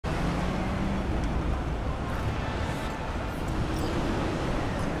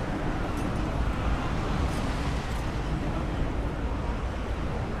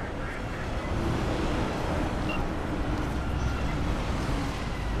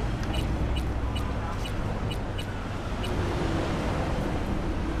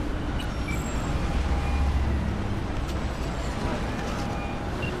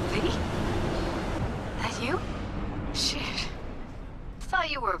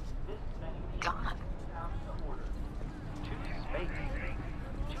were gone.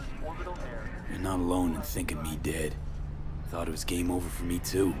 You're not alone in thinking me dead. Thought it was game over for me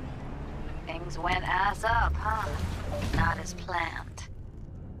too. Things went ass up, huh? Not as planned.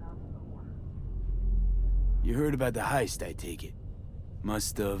 You heard about the heist, I take it.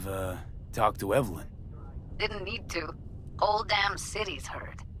 Must have, talked to Evelyn. Didn't need to. Whole damn city's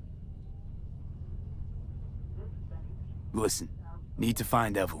heard. Listen, need to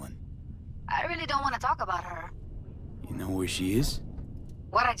find Evelyn. I really don't want to talk about her. You know where she is?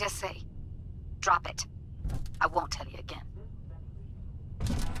 What'd I just say? Drop it. I won't tell you again.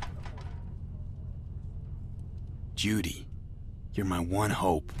 Judy, you're my one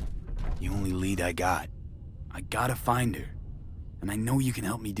hope. The only lead I got. I gotta find her. And I know you can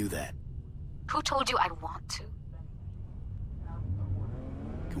help me do that. Who told you I'd want to?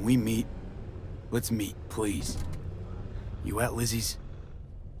 Can we meet? Let's meet, please. You at Lizzie's?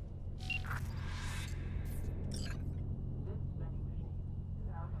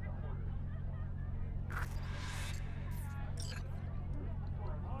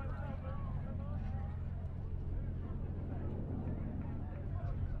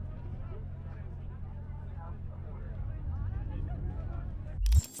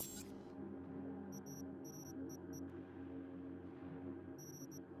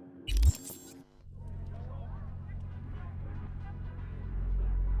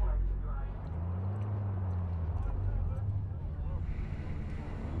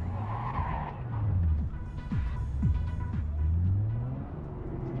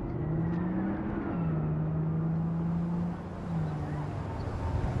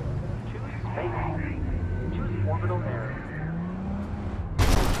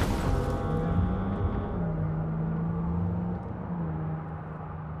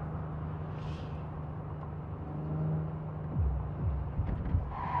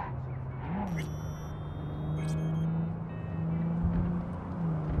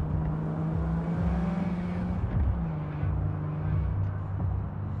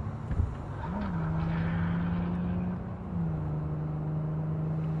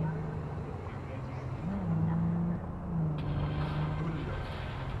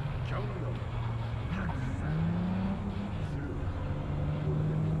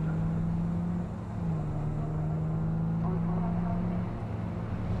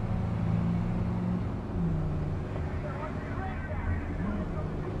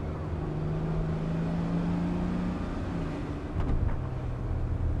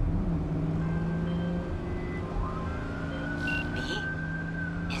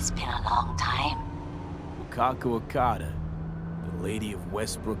 It's been a long time. Wakako Okada, the Lady of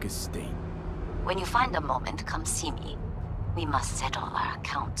Westbrook Estate. When you find a moment, come see me. We must settle our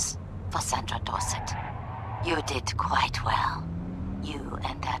accounts for Sandra Dorset. You did quite well. You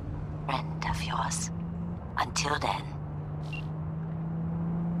and that friend of yours. Until then.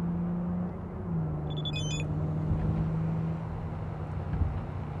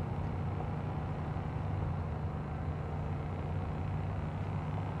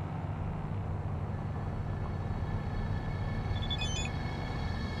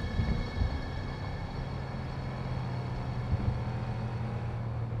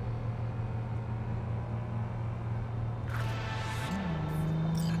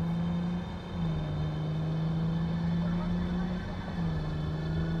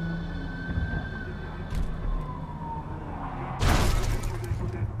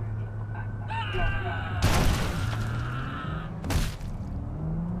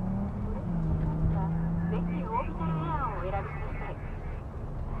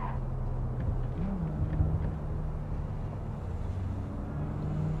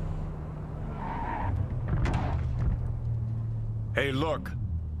 Hey, look.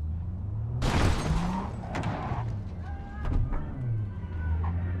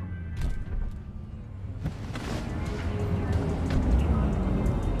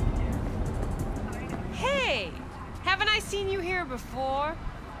 Hey! Haven't I seen you here before?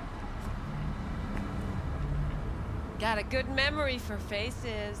 Got a good memory for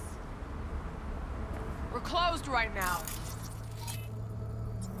faces. We're closed right now.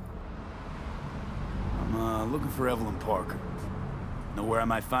 I'm looking for Evelyn Parker. Know where I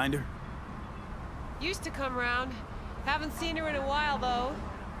might find her? Used to come round. Haven't seen her in a while, though.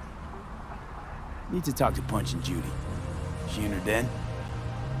 Need to talk to Punch and Judy. She in her den?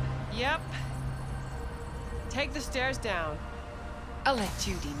 Yep. Take the stairs down. I'll let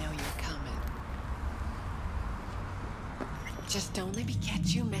Judy know you're coming. Just don't let me catch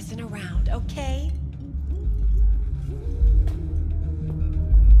you messing around, okay?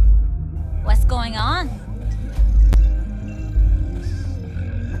 What's going on?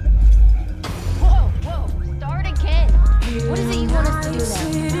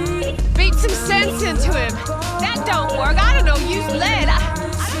 Beat some sense into him. That don't work. I don't know, use lead. I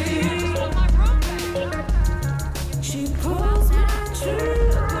don't know my roommate. She pulls my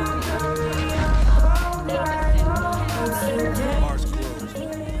trigger. Bar's closed.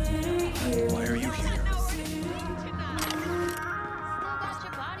 Why are you here? Still got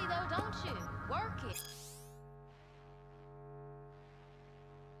your body though, don't you? Work it.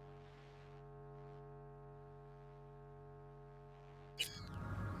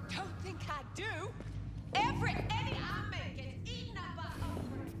 Don't think I do. Every penny I make is eaten up by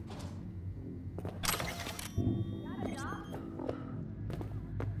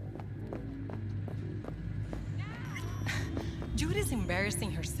Judy's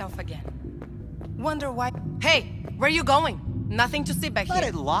embarrassing herself again. Wonder why. Hey, where you going? Nothing to see back Let here.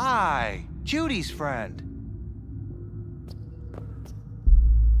 it lie. Judy's friend.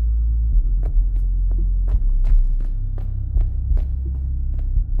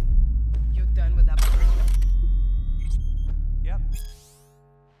 You done with that? Yep.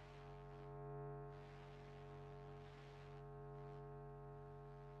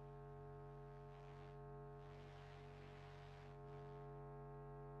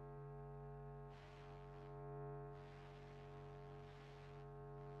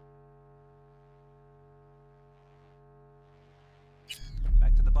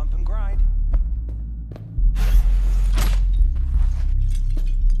 Back to the bump and grind.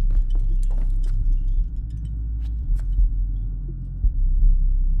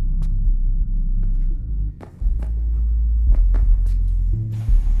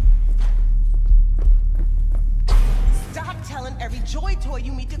 Stop telling every joy toy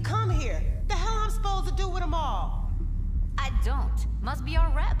you meet to come here. The hell I'm supposed to do with them all? I don't. Must be our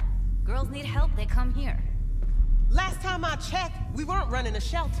rep. Girls need help, they come here. Last time I checked, we weren't running a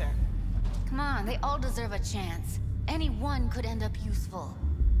shelter. Come on, they all deserve a chance. Any one could end up useful.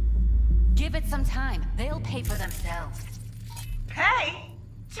 Give it some time. They'll pay for themselves. Pay?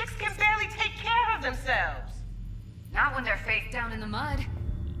 Chicks can barely take care of themselves. Not when they're face down in the mud.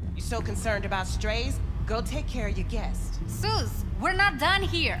 You so concerned about strays? Go take care of your guest. Sus, we're not done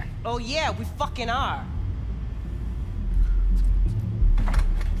here. Oh yeah, we fucking are.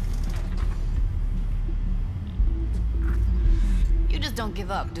 You just don't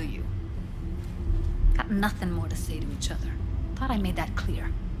give up, do you? Got nothing more to say to each other. Thought I made that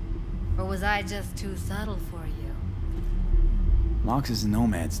clear. Or was I just too subtle for you? Moxes and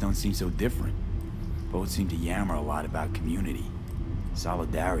nomads don't seem so different. Both seem to yammer a lot about community,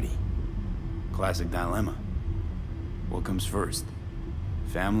 solidarity. Classic dilemma. What comes first?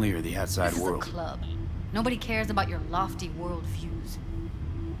 Family or the outside This is world? a club. Nobody cares about your lofty world views.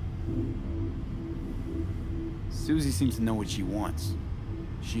 Susie seems to know what she wants.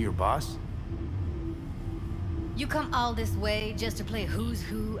 She your boss? You come all this way just to play who's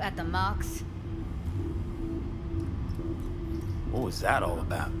who at the Mox? What was that all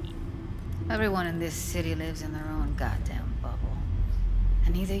about? Everyone in this city lives in their own goddamn bubble.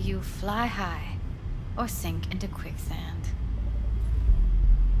 And either you fly high or sink into quicksand.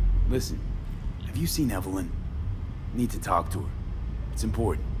 Listen, have you seen Evelyn? Need to talk to her. It's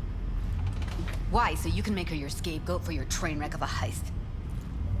important. Why? So you can make her your scapegoat for your train wreck of a heist?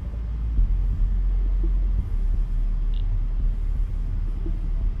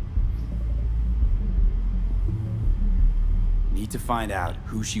 Need to find out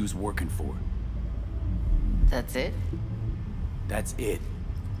who she was working for. That's it? That's it.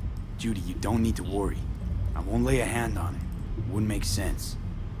 Judy, you don't need to worry. I won't lay a hand on it. Wouldn't make sense.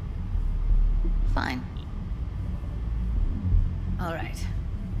 Fine. All right.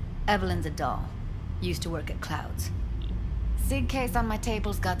 Evelyn's a doll. Used to work at Clouds. Sig case on my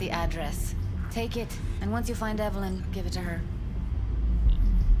table's got the address. Take it, and once you find Evelyn, give it to her.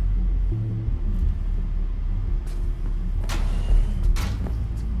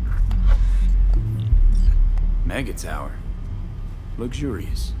 Mega tower.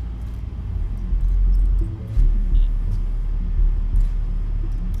 Luxurious.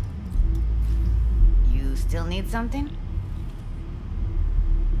 You still need something?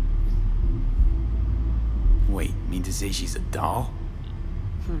 Wait, mean to say she's a doll?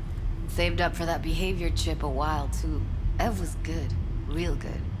 Saved up for that behavior chip a while, too. Ev was good. Real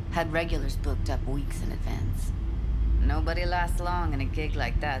good. Had regulars booked up weeks in advance. Nobody lasts long in a gig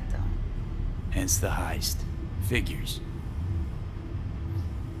like that, though. Hence the heist. Figures.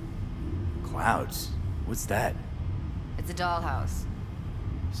 Clouds? What's that? It's a dollhouse.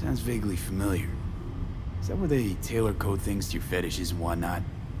 Sounds vaguely familiar. Is that where they tailor code things to your fetishes and whatnot?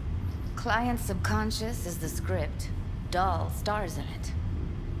 Client's subconscious is the script. Doll stars in it.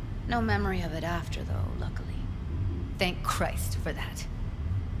 No memory of it after, though, luckily. Thank Christ for that.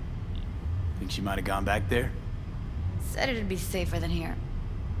 Think she might have gone back there? Said it'd be safer than here.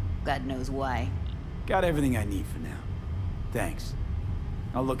 God knows why. Got everything I need for now. Thanks.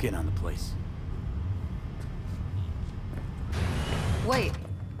 I'll look in on the place. Wait.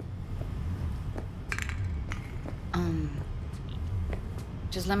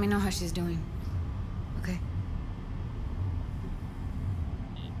 Just let me know how she's doing. Okay?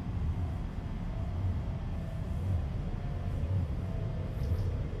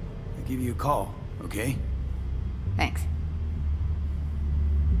 I'll give you a call, okay? Thanks.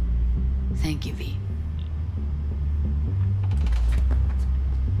 Thank you, V.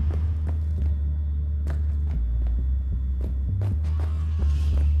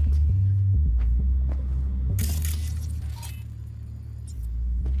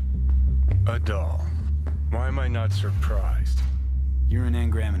 A doll. Why am I not surprised? You're an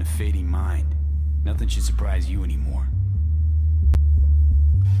engram and a fading mind. Nothing should surprise you anymore.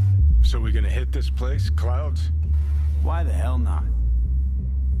 So we gonna hit this place, Clouds? Why the hell not?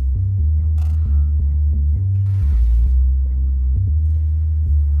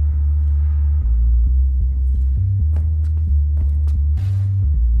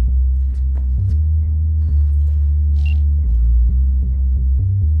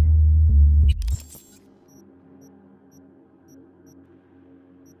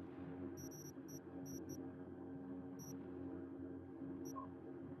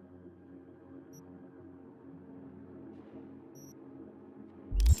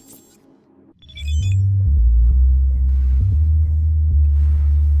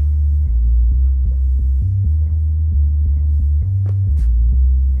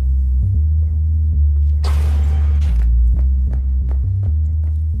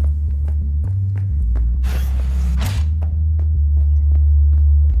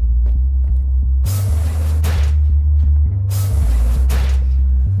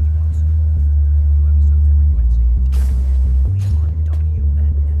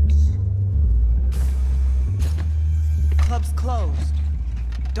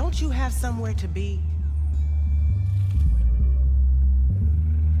 Don't you have somewhere to be?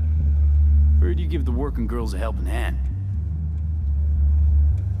 Heard you give the working girls a helping hand.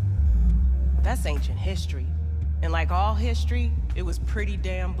 That's ancient history. And like all history, it was pretty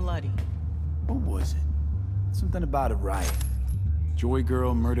damn bloody. What was it? Something about a riot. Joy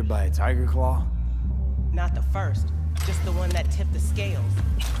girl murdered by a tiger claw? Not the first, just the one that tipped the scales.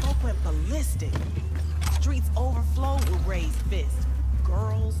 Folk went ballistic. Streets overflowed with raised fists.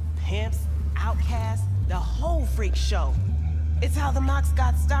 Girls, pimps, outcasts, the whole freak show. It's how the mocks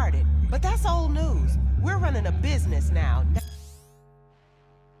got started. But that's old news. We're running a business now,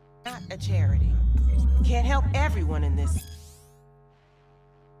 not a charity. Can't help everyone in this.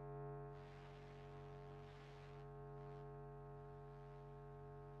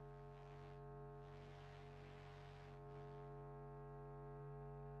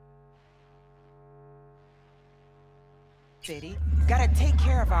 City, gotta take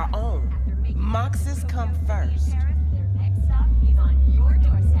care of our own. Moxes come first.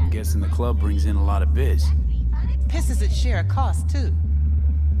 I'm guessing the club brings in a lot of biz. Pisses its share of cost, too.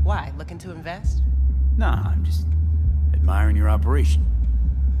 Why, looking to invest? Nah, I'm just admiring your operation.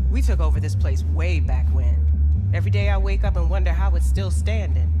 We took over this place way back when. Every day I wake up and wonder how it's still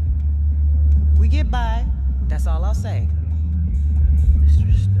standing. We get by, that's all I'll say.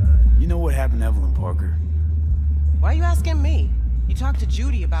 You know what happened to Evelyn Parker? Why are you asking me? You talked to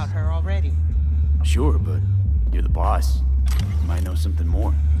Judy about her already. Sure, but you're the boss. You might know something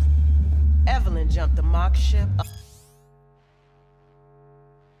more. Evelyn jumped the mock ship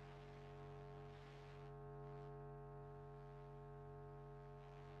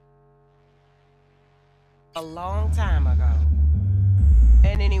a long time ago.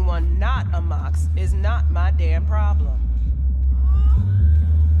 And anyone not a Mox is not my damn problem.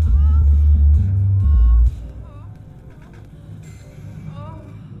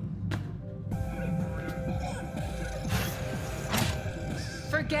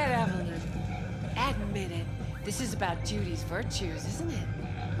 Forget Evelyn. Admit it. This is about Judy's virtues, isn't it?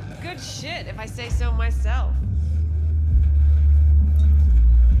 Good shit, if I say so myself.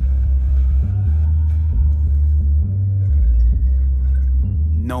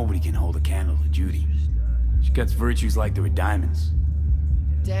 Nobody can hold a candle to Judy. She cuts virtues like they were diamonds.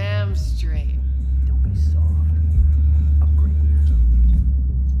 Damn straight. Don't be soft. Upgrade yourself.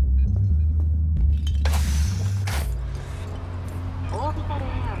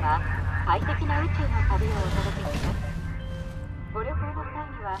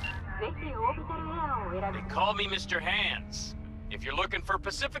 They call me Mr. Hands. If you're looking for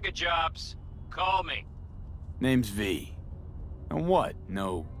Pacifica jobs, call me. Name's V. And what?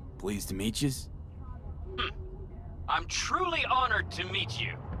 No, pleased to meet yous? I'm truly honored to meet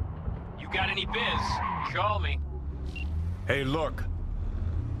you. You got any biz? Call me. Hey, look.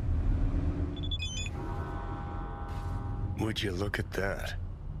 Would you look at that?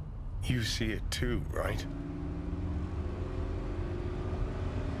 You see it too, right?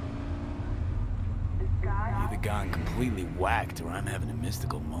 You've either gone completely whacked or I'm having a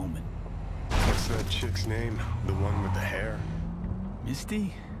mystical moment. What's that chick's name? The one with the hair?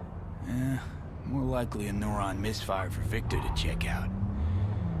 Misty? More likely a neuron misfire for Victor to check out.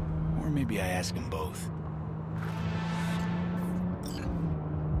 Or maybe I ask them both.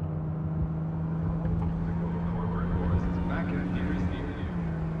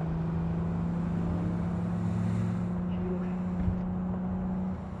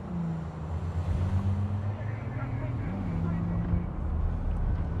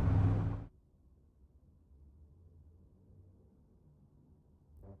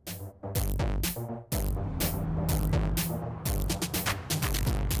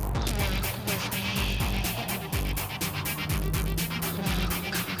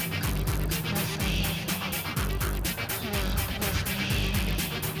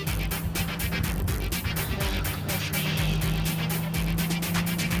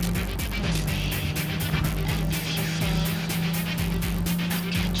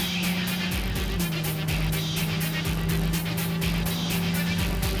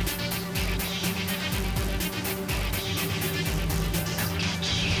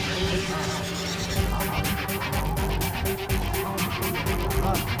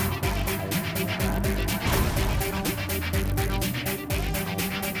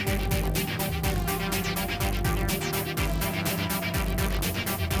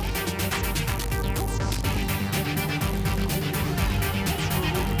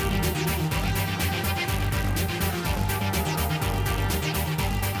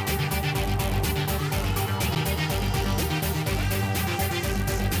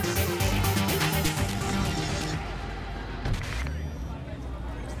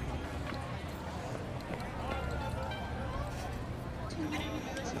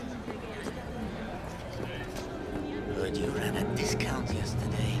 Heard you ran a discount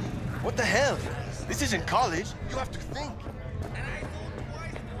yesterday. What the hell? This isn't college. You have to think.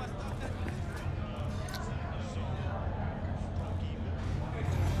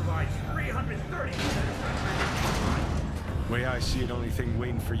 Provides 330. Way I see it, only thing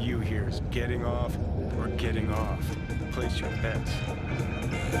waiting for you here is getting off or getting off. Place your bets.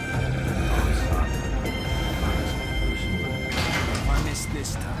 If I miss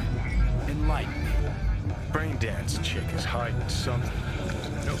this time, enlighten me. Braindance chick is hiding something.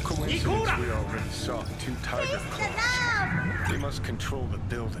 No coincidence we already saw two tiger claws. They must control the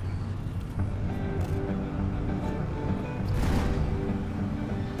building.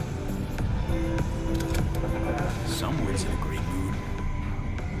 Someone's in a great mood.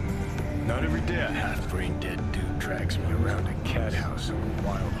 Not every day a half-brain dead dude drags me around a cat house on a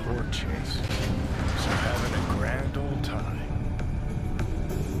wild horde chase. So having a grand old time.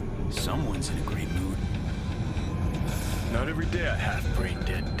 Someone's in a great mood. Not every day a half-brain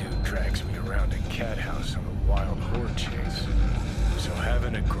dead dude drags me around a cat house on a wild horde chase. So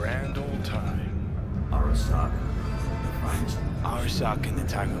having a grand old time. Arasaka. Arasaka and the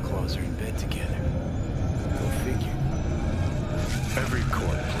Tiger Claws are in bed together. Go figure. Every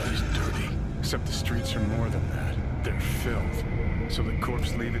court plays dirty, except the streets are more than that. They're filth. So the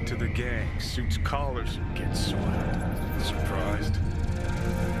corps leave it to the gang, suits collars, and get swept. Surprised?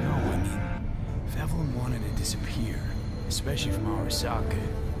 No, I mean, if Evelyn wanted to disappear, especially from Arasaka,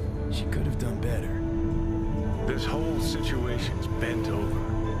 she could have done better. This whole situation's bent over,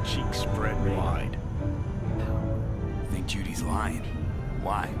 cheeks spread wide. I think Judy's lying.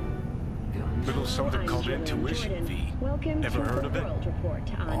 Why? Little something called intuition, V. Ever heard of it?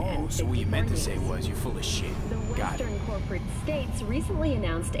 Oh, so what you meant to say was you're full of shit. Got it. Western corporate states recently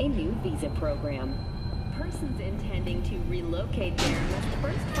announced a new visa program. Persons intending to relocate there must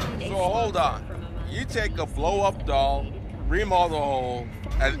first find a... So hold on. You take a blow-up doll, remodel the hole,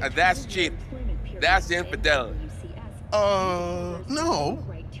 and that's cheap. That's infidelity. No.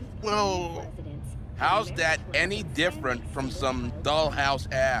 Well... How's that any different from some dollhouse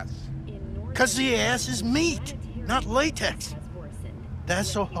ass? 'Cause the ass is meat, not latex. That's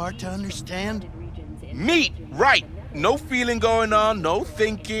so hard to understand. Meat, right. No feeling going on, no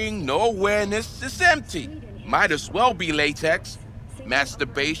thinking, no awareness. It's empty. Might as well be latex.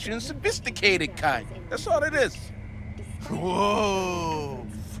 Masturbation, sophisticated kind. That's all it is. Whoa,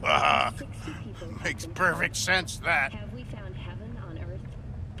 fuck. Makes perfect sense, that. Have we found heaven on earth?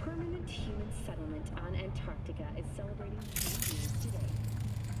 Permanent remote human settlement on Antarctica is celebrating 2 years today.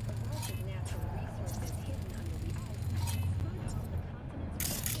 A wealth of natural resources hidden under the ice spurred on the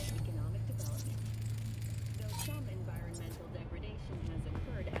continent's rapid economic development. Though some environmental degradation has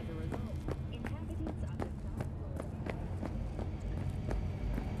occurred as a result, inhabitants of the South Florida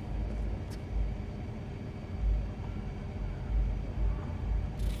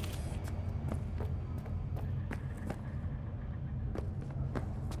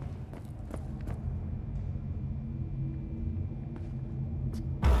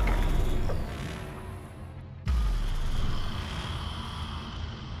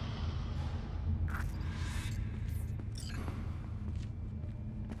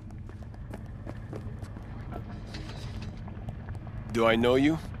Do I know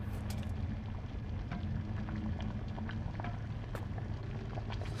you?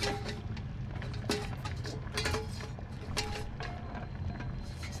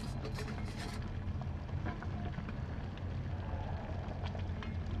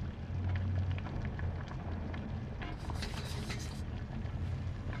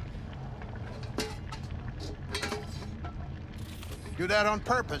 Do that on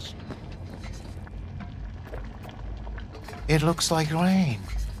purpose. It looks like rain.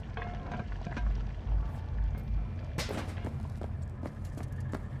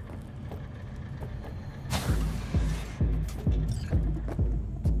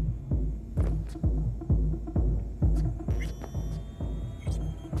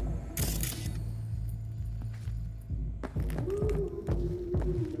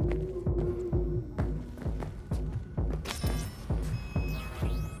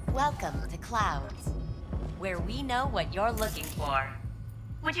 Welcome to Clouds, where we know what you're looking for.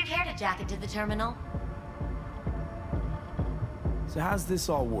 Would you care to jack into the terminal? So how's this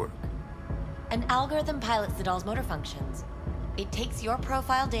all work? An algorithm pilots the doll's motor functions. It takes your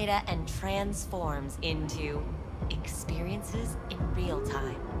profile data and transforms into experiences in real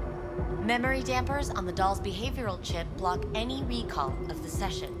time. Memory dampers on the doll's behavioral chip block any recall of the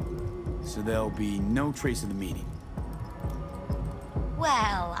session. So there'll be no trace of the meeting.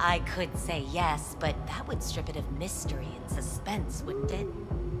 Well, I could say yes, but that would strip it of mystery and suspense, wouldn't it?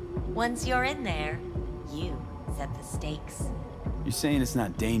 Once you're in there, you set the stakes. You're saying it's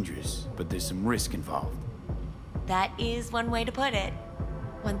not dangerous, but there's some risk involved. That is one way to put it.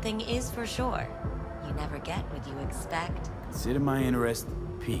 One thing is for sure, you never get what you expect. Consider my interest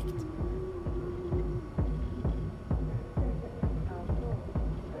piqued.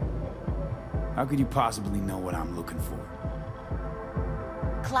 How could you possibly know what I'm looking for?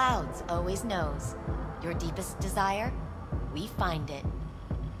 Clouds always knows. Your deepest desire, we find it.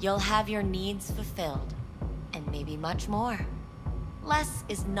 You'll have your needs fulfilled, and maybe much more. Less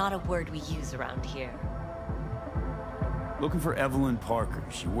is not a word we use around here. Looking for Evelyn Parker.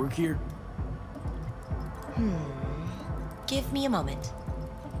 She work here? Give me a moment.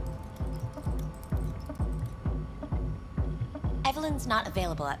 Evelyn's not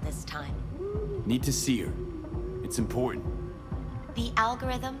available at this time. Need to see her. It's important. The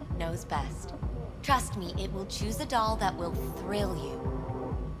algorithm knows best. Trust me, it will choose a doll that will thrill you.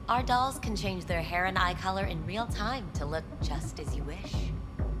 Our dolls can change their hair and eye color in real time to look just as you wish.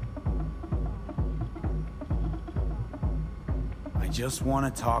 I just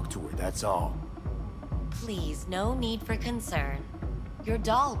want to talk to her, that's all. Please, no need for concern. Your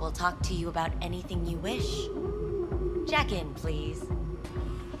doll will talk to you about anything you wish. Jack in, please.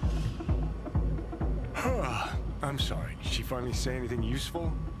 I'm sorry, did she finally say anything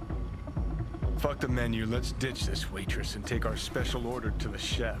useful? Fuck the menu, let's ditch this waitress and take our special order to the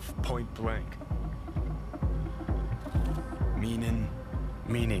chef, point blank. Meaning?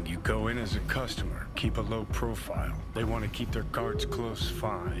 Meaning you go in as a customer, keep a low profile. They want to keep their cards close,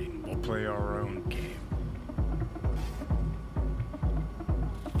 fine. We'll play our own game.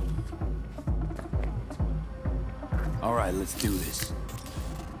 All right, let's do this.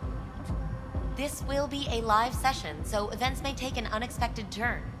 This will be a live session, so events may take an unexpected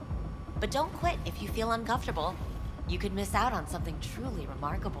turn. But don't quit if you feel uncomfortable. You could miss out on something truly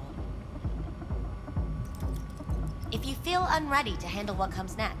remarkable. If you feel unready to handle what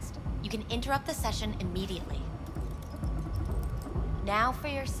comes next, you can interrupt the session immediately. Now for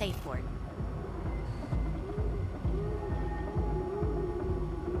your safe word.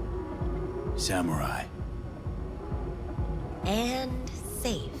 Samurai. And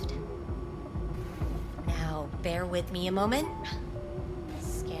saved. Now, bear with me a moment.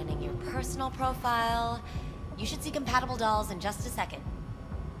 Scanning your personal profile. You should see compatible dolls in just a second.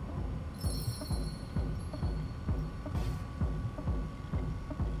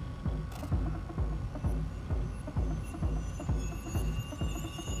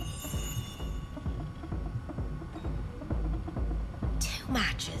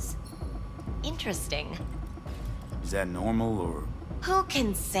 matches. Interesting. Is that normal, or...? Who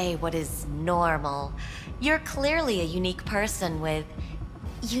can say what is normal? You're clearly a unique person with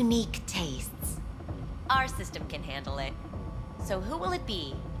unique tastes. Our system can handle it. So who will it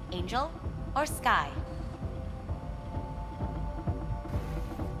be? Angel or Sky?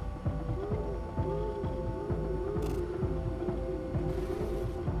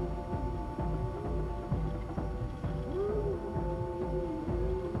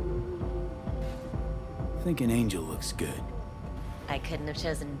 I think an angel looks good. I couldn't have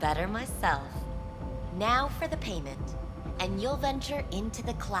chosen better myself. Now for the payment, and you'll venture into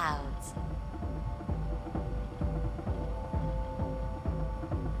the clouds.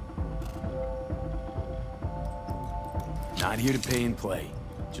 Not here to pay and play.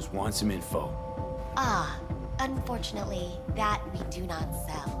 Just want some info. Ah, unfortunately, that we do not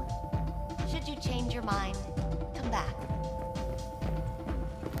sell. Should you change your mind, come back.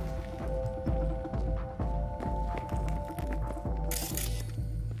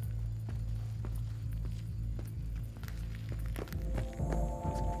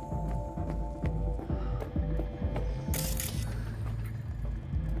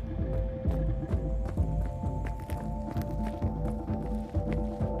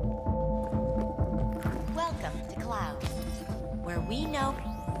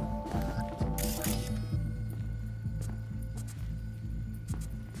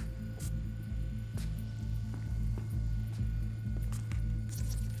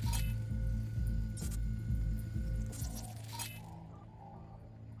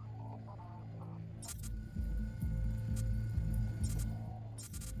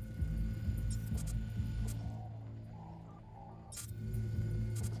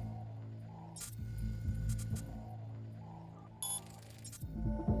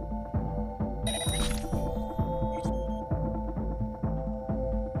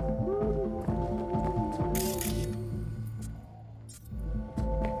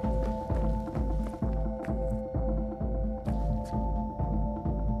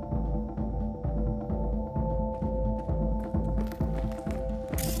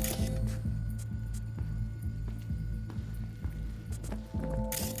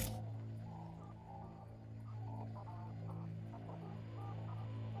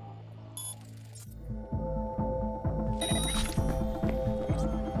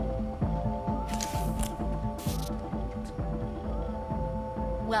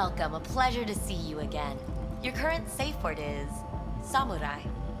 Welcome, a pleasure to see you again. Your current safe word is samurai.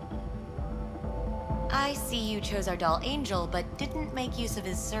 I see you chose our doll Angel, but didn't make use of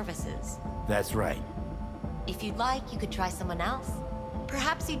his services. That's right. If you'd like, you could try someone else.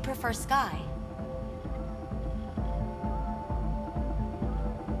 Perhaps you'd prefer Sky.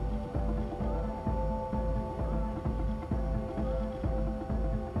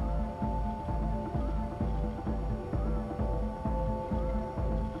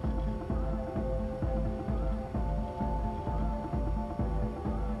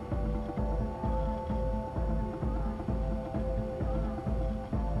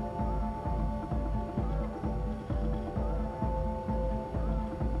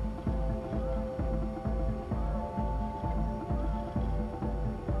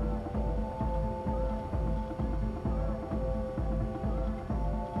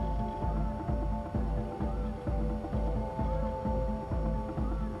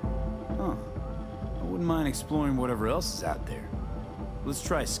 Mind exploring whatever else is out there. Let's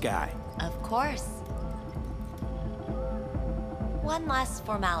try Sky. Of course. One last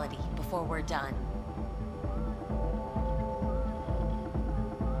formality before we're done.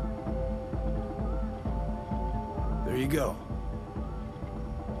 There you go.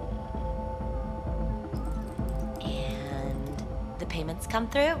 And the payments come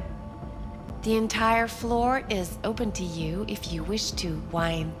through. The entire floor is open to you if you wish to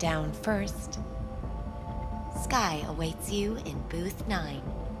wind down first. Sky awaits you in booth 9.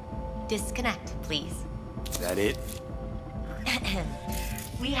 Disconnect, please. Is that it?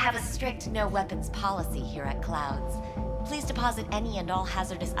 We have a strict no weapons policy here at Clouds. Please deposit any and all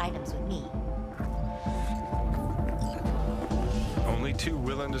hazardous items with me. Only two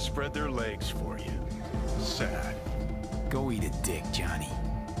willing to spread their legs for you. Sad. Go eat a dick, Johnny.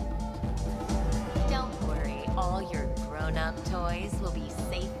 Don't worry, all your grown-up toys will be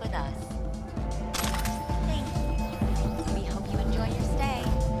safe with us. We hope you enjoy your stay.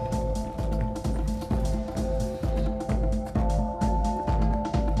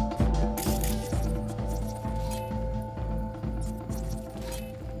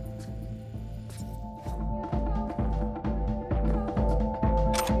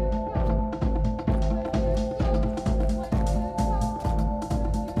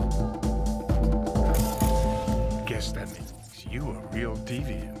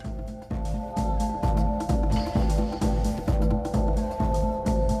 deviant.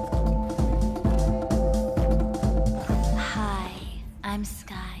 Hi, I'm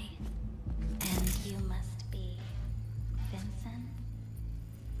Sky. And you must be Vincent?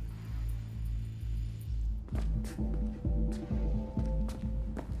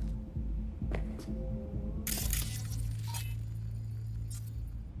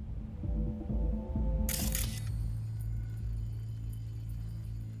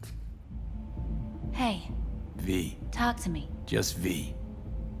 Hey, V. talk to me. Just V.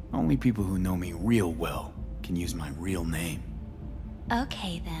 Only people who know me real well can use my real name.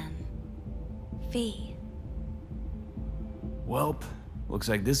 Okay then. V. Welp, looks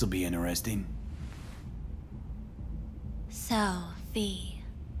like this'll be interesting. So, V,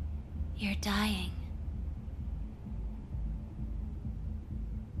 you're dying.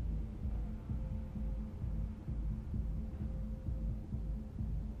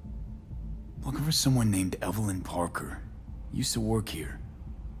 Looking for someone named Evelyn Parker. Used to work here.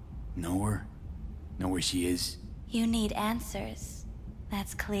 Know her? Know where she is? You need answers.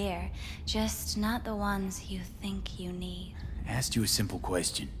 That's clear. Just not the ones you think you need. Asked you a simple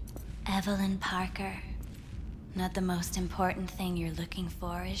question. Evelyn Parker. Not the most important thing you're looking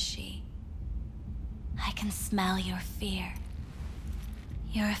for, is she? I can smell your fear.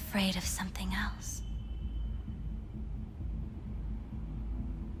 You're afraid of something else.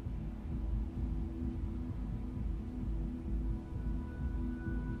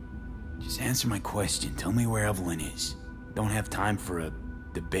 Just answer my question. Tell me where Evelyn is. Don't have time for a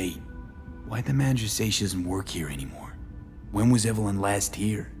debate. Why'd the manager say she doesn't work here anymore? When was Evelyn last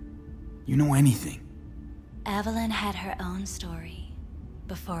here? You know anything? Evelyn had her own story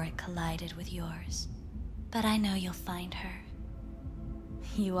before it collided with yours. But I know you'll find her.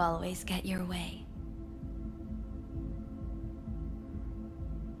 You always get your way.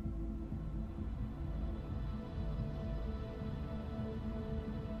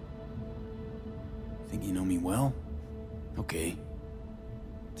 Think you know me well? Okay.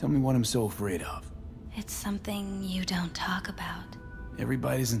 Tell me what I'm so afraid of. It's something you don't talk about.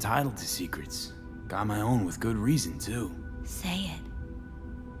 Everybody's entitled to secrets. Got my own with good reason, too. Say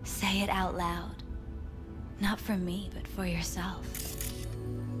it. Say it out loud. Not for me, but for yourself.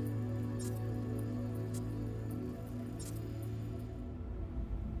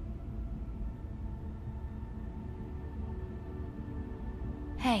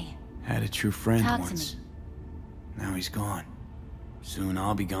 Hey. Had a true friend Talk once. to me. Now he's gone. Soon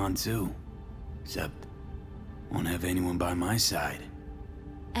I'll be gone too. Except, won't have anyone by my side.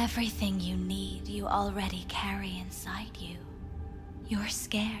 Everything you need, you already carry inside you. You're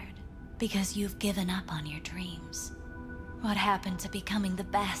scared because you've given up on your dreams. What happened to becoming the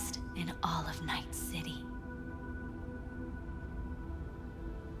best in all of Night City?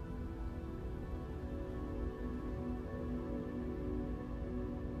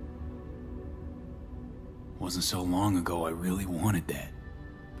 Wasn't so long ago I really wanted that.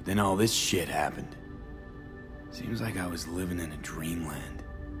 But then all this shit happened. Seems like I was living in a dreamland.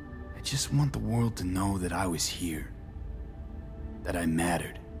 I just want the world to know that I was here. That I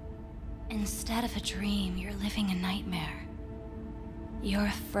mattered. Instead of a dream, you're living a nightmare. You're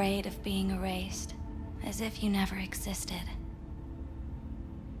afraid of being erased, as if you never existed.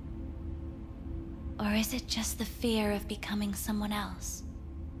 Or is it just the fear of becoming someone else?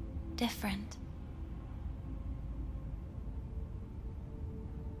 Different?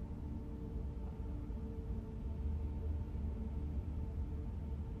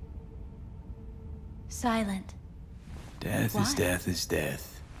 Silent. Death is death is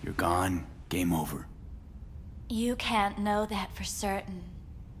death. You're gone, game over. You can't know that for certain,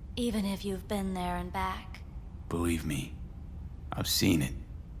 even if you've been there and back. Believe me, I've seen it.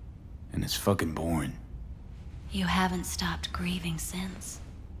 And it's fucking boring. You haven't stopped grieving since.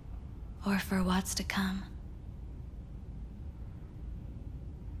 Or for what's to come.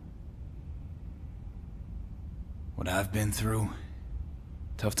 What I've been through,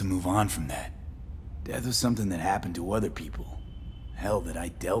 tough to move on from that. Death was something that happened to other people. Hell, that I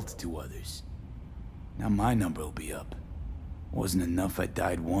dealt to others. Now my number will be up. Wasn't enough I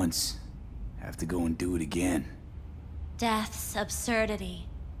died once. Have to go and do it again. Death's absurdity,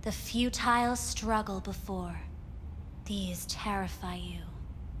 the futile struggle before. These terrify you.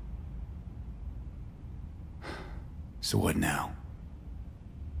 So what now?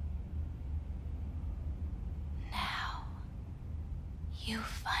 Now, you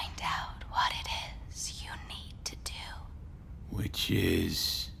find out what it is you need to do. Which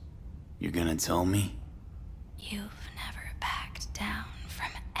is... You're gonna tell me? You've never backed down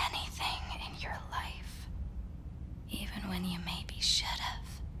from anything in your life. Even when you maybe should have.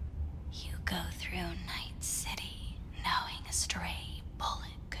 go through Night City knowing a stray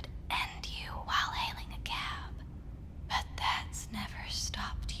bullet could end you while hailing a cab. But that's never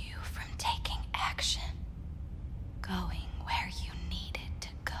stopped you from taking action. Going where you needed to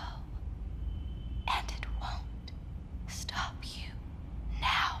go. And it won't stop you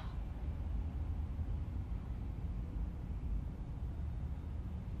now.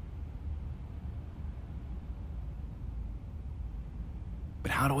 But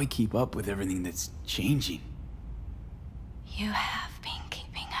how do I keep up with everything that's changing? You have been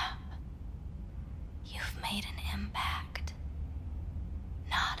keeping up. You've made an impact.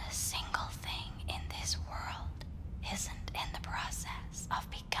 Not a single thing in this world isn't in the process of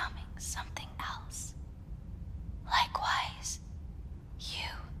becoming something else. Likewise, you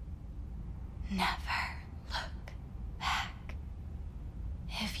never look back.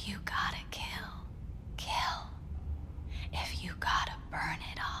 If you gotta kill, kill. If you gotta burn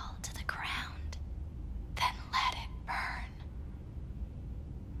it all to the ground, then let it burn.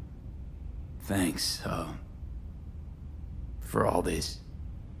 Thanks, for all this.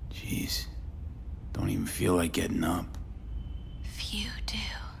 Jeez, don't even feel like getting up. Few do.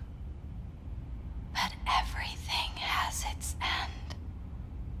 But everything has its end.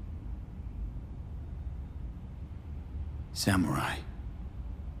 Samurai.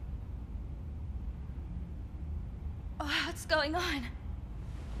 Oh, what's going on?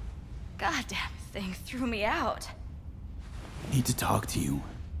 Goddamn thing threw me out. I need to talk to you.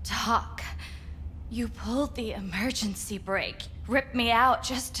 Talk? You pulled the emergency brake, ripped me out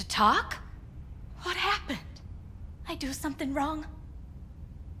just to talk? What happened? I do something wrong?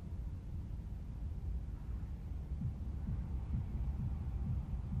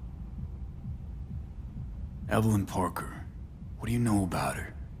 Evelyn Parker. What do you know about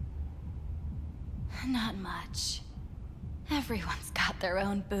her? Not much. Everyone's got their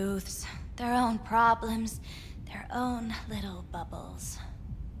own booths, their own problems, their own little bubbles.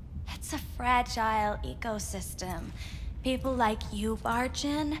 It's a fragile ecosystem. People like you barge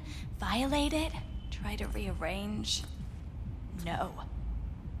in, violate it, try to rearrange. No.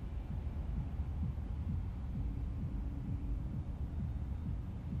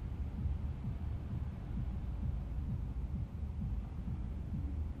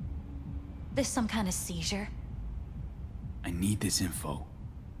 This some kind of seizure? I need this info.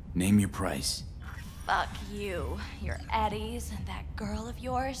 Name your price. Fuck you, your Eddies, and that girl of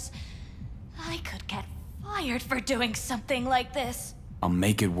yours. I could get fired for doing something like this. I'll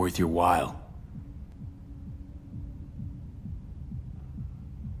make it worth your while.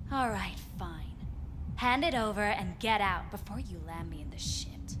 Alright, fine. Hand it over and get out before you land me in the shit.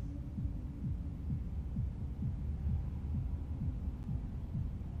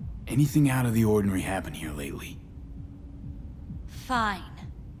 Anything out of the ordinary happen here lately? Fine.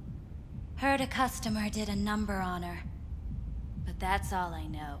 Heard a customer did a number on her. But that's all I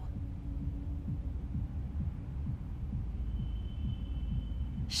know.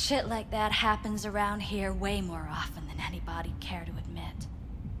 Shit like that happens around here way more often than anybody'd care to admit.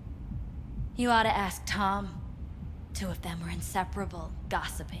 You ought to ask Tom. Two of them were inseparable,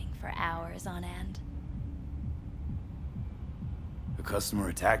 gossiping for hours on end. A customer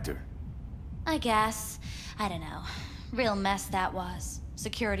attacked her. I guess. I don't know. Real mess that was.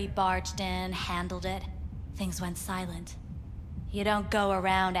 Security barged in, handled it. Things went silent. You don't go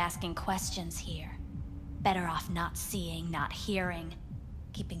around asking questions here. Better off not seeing, not hearing.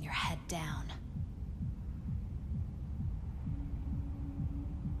 Keeping your head down.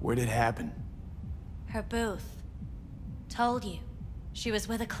 Where'd it happen? Her booth. Told you. She was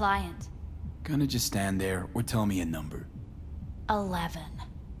with a client. Gonna just stand there or tell me a number. 11.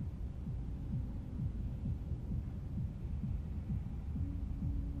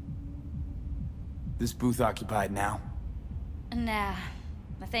 This booth occupied now? Nah.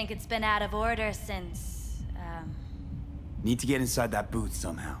 I think it's been out of order since, Need to get inside that booth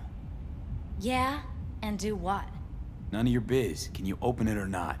somehow. Yeah? And do what? None of your biz. Can you open it or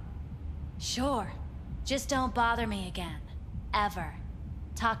not? Sure. Just don't bother me again. Ever.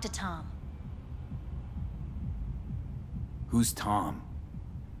 Talk to Tom. Who's Tom?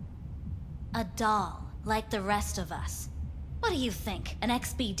 A doll, like the rest of us. What do you think, an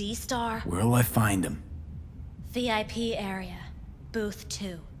XBD star? Where'll I find him? VIP area. Booth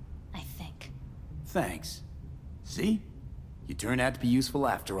 2, I think. Thanks. See? You turned out to be useful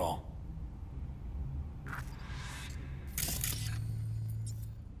after all.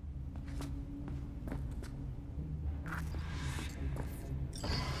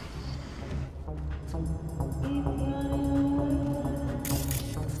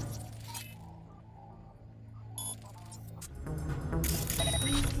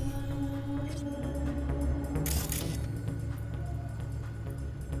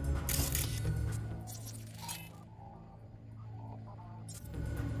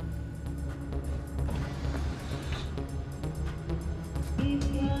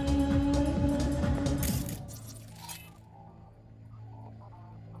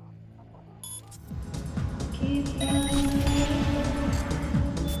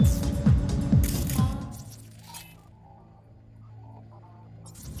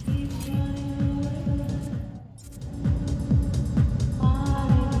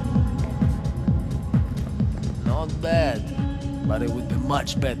 Not bad, but it would be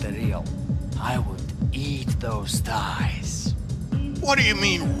much better real. I would eat those thighs. What do you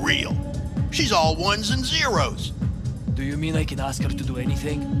mean, real? She's all ones and zeros. Do you mean I can ask her to do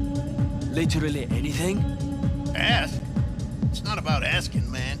anything? Literally anything? Ask? It's not about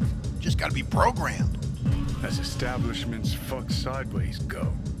asking, man. Just gotta be programmed. As establishments fuck sideways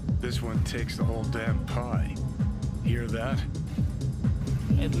go, this one takes the whole damn pie. Hear that?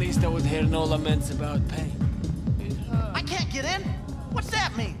 At least I would hear no laments about pain. I can't get in? What's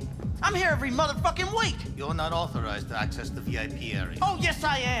that mean? I'm here every motherfucking week. You're not authorized to access the VIP area. Oh, yes,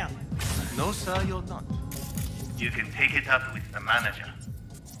 I am. No, sir, you're not. You can take it up with the manager.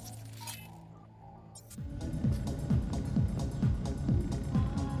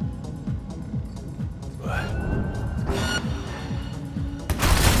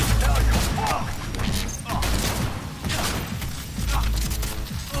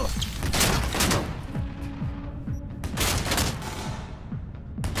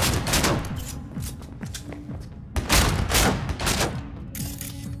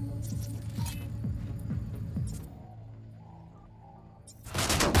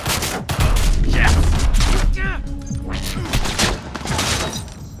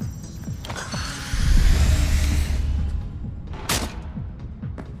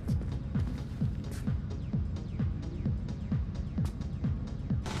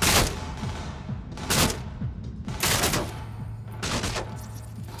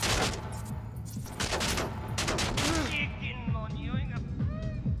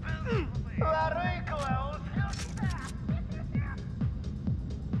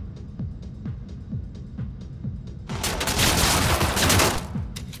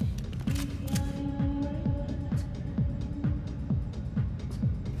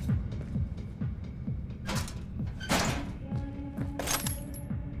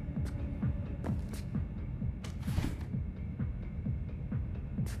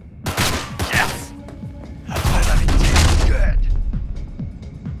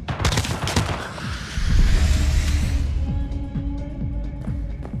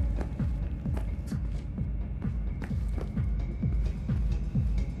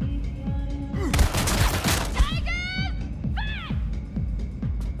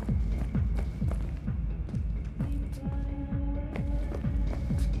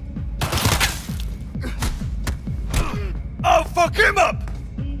 Fuck him up!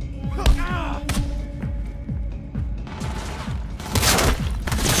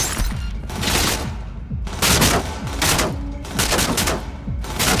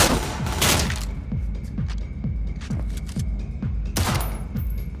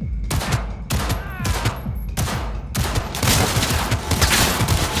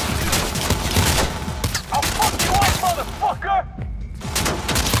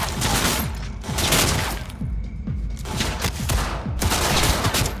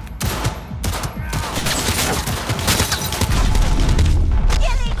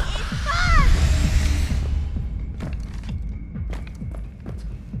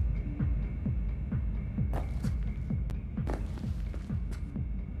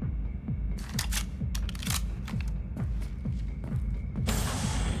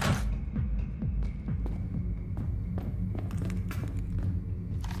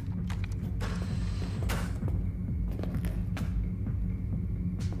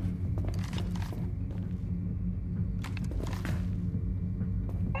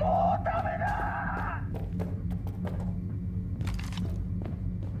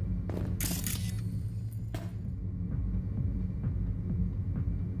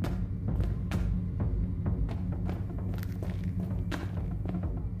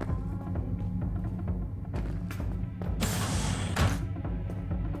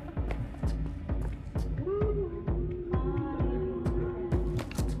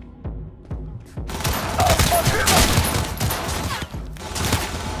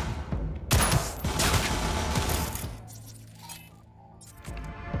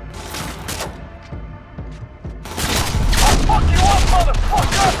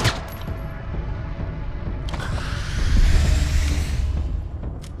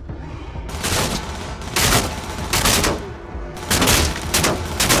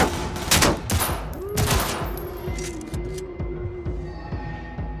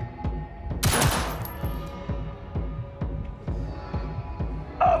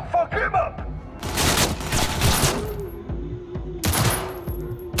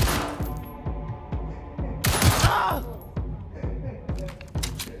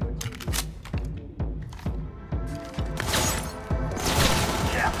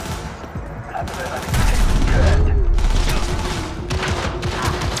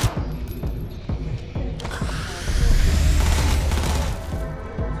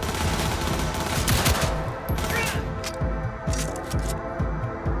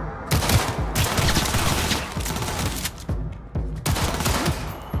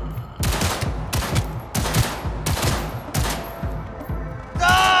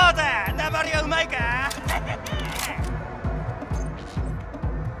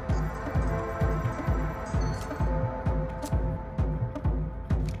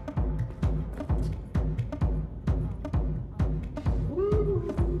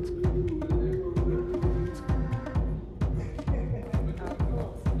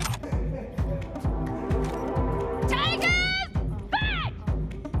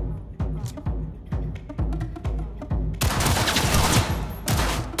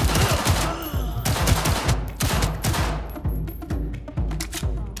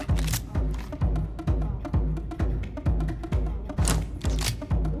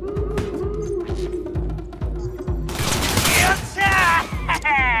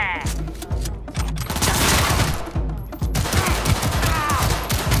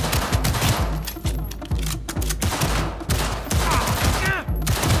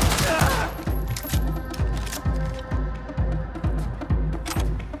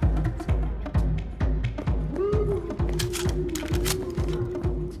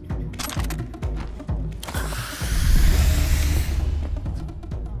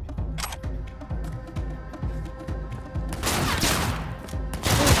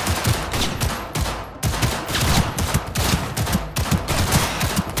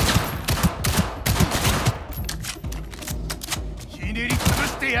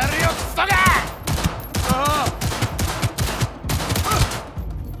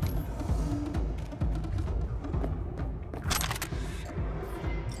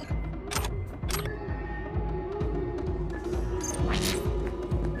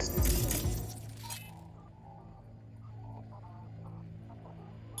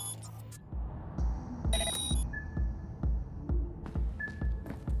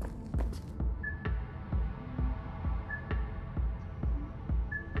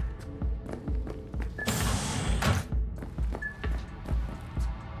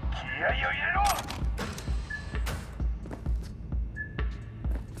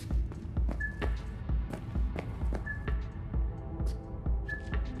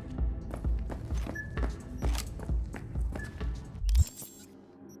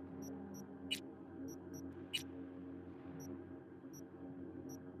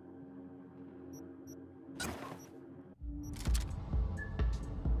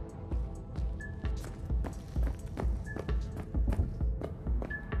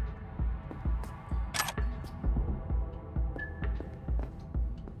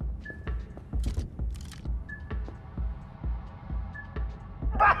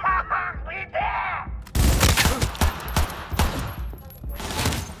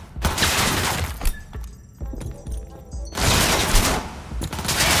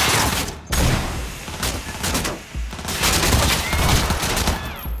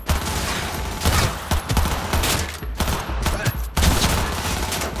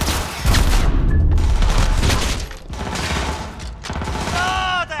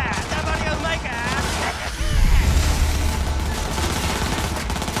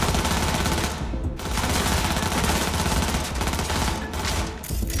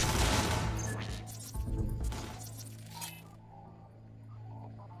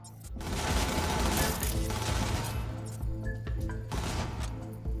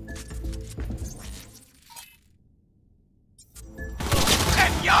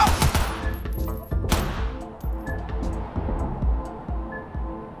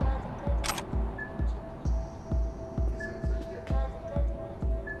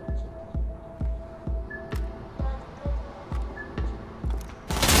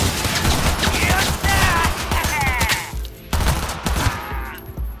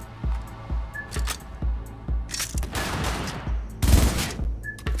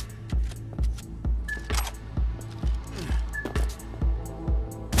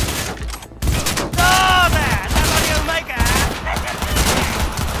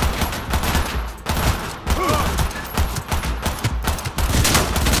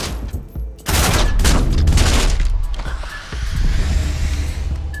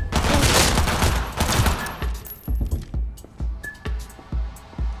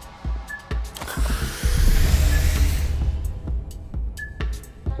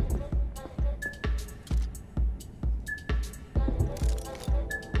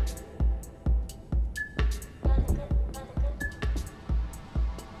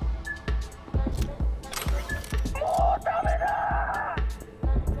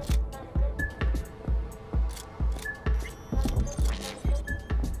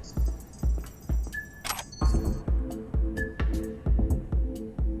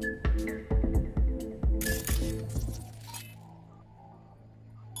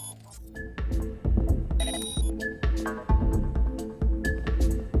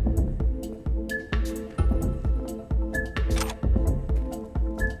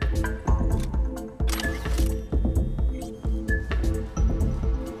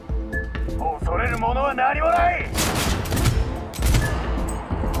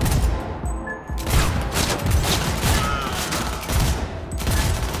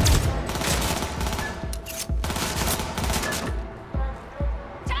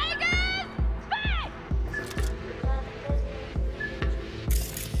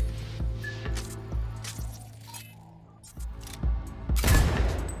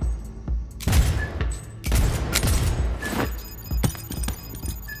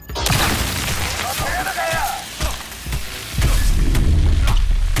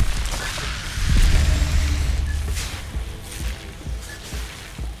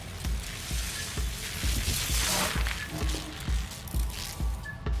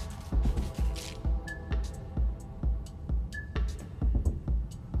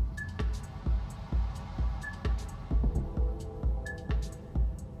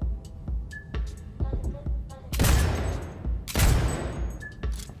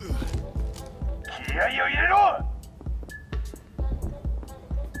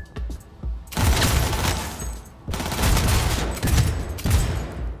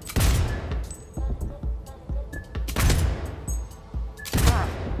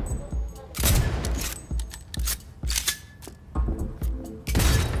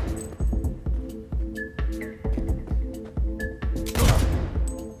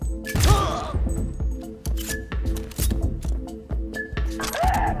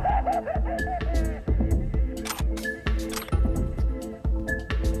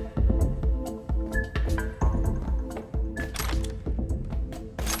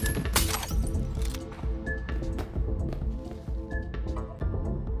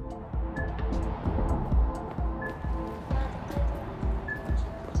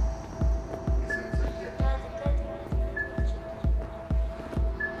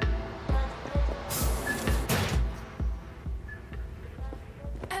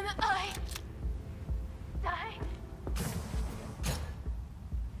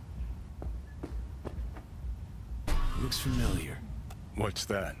 looks familiar. What's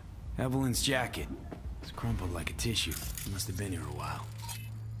that? Evelyn's jacket. It's crumpled like a tissue. Must have been here a while.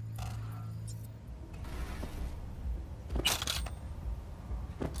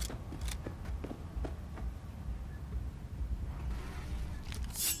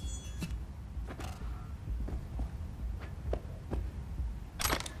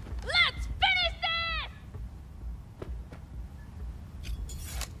 Let's finish this!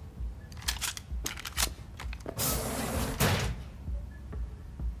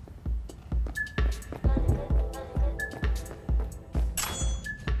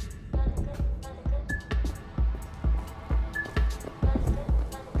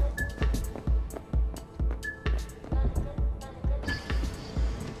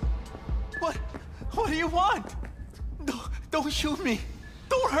 What do you want? Don't shoot me.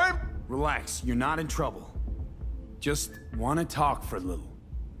 Don't hurt. Relax, you're not in trouble. Just want to talk for a little.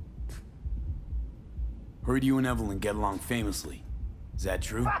 Heard you and Evelyn get along famously. Is that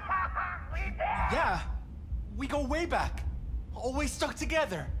true? Yeah, we go way back. Always stuck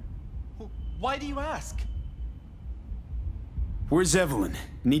together. Why do you ask? Where's Evelyn?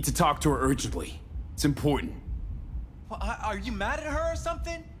 Need to talk to her urgently. It's important. Are you mad at her or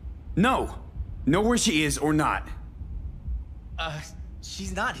something? No. Know where she is or not.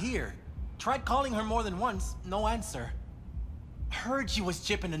 She's not here. Tried calling her more than once, no answer. Heard she was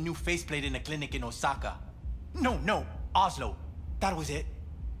chipping a new faceplate in a clinic in Osaka. No, Oslo. That was it.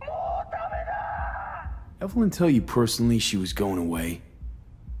 Evelyn tell you personally she was going away?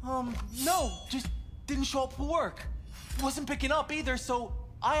 No, just didn't show up for work. Wasn't picking up either, so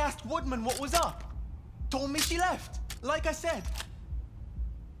I asked Woodman what was up. Told me she left, like I said.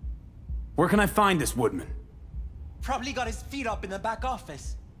 Where can I find this Woodman? Probably got his feet up in the back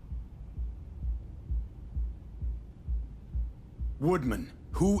office. Woodman,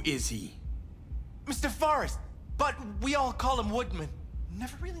 who is he? Mr. Forrest, but we all call him Woodman.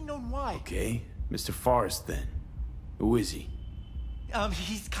 Never really known why. Okay, Mr. Forrest then. Who is he?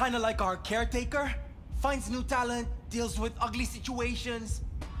 He's kind of like our caretaker. Finds new talent, deals with ugly situations.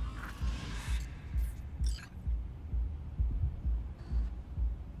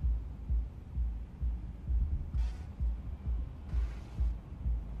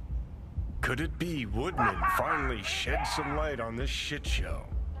 Could it be Woodman finally shed some light on this shit show?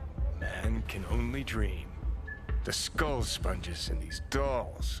 Man can only dream. The skull sponges in these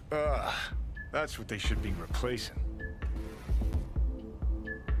dolls. Ugh, that's what they should be replacing.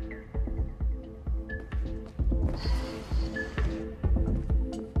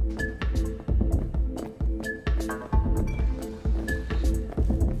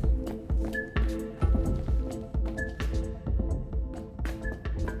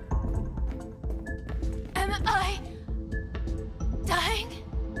 Am I dying?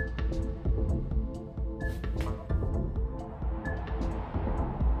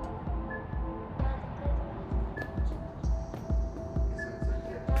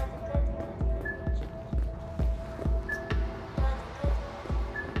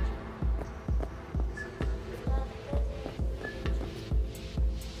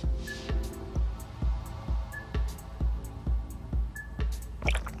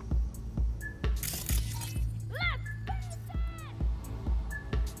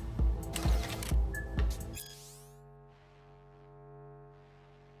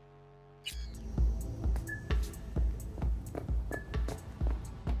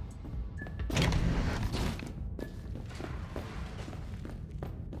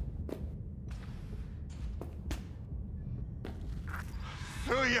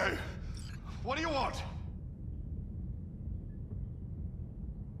 Who are you? What do you want?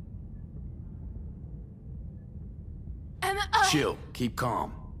 Am I? Chill, keep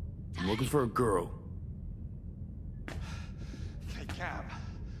calm. I'm looking for a girl. Hey, Cam.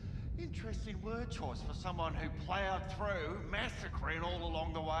 Interesting word choice for someone who plowed through, massacring all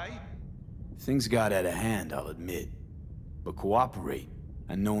along the way. Things got out of hand, I'll admit. But cooperate,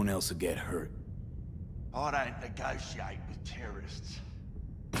 and no one else will get hurt. I don't negotiate with terrorists.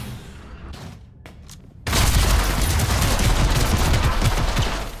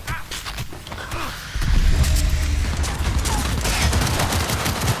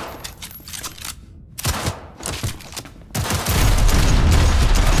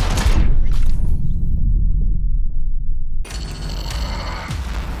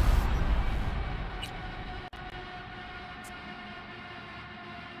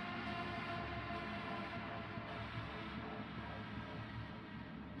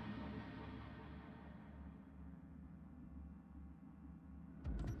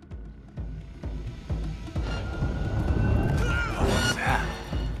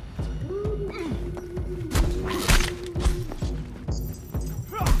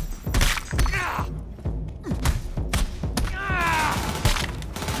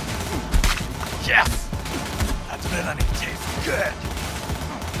 Yes! Adrenaline tastes good!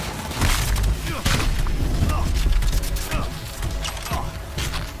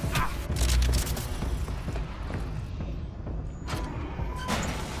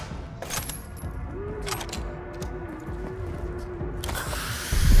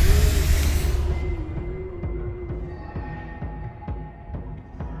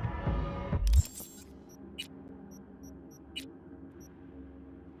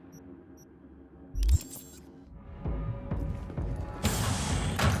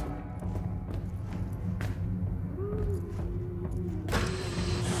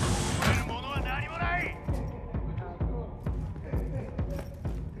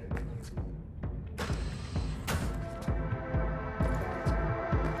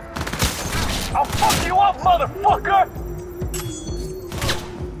 I'll fuck you up, motherfucker!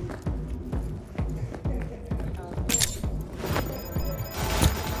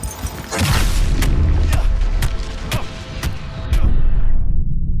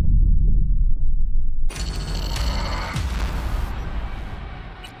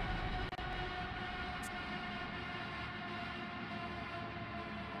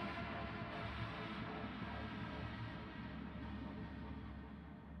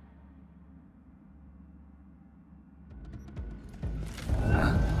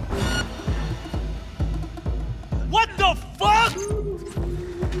 What the fuck?!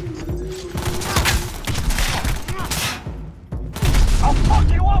 I'll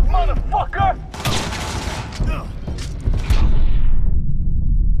fuck you up, motherfucker!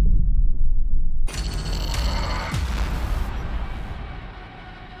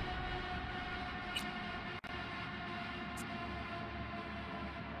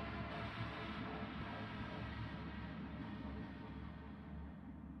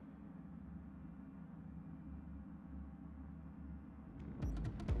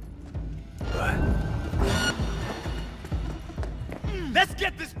 Let's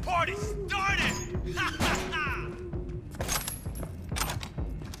get this party started!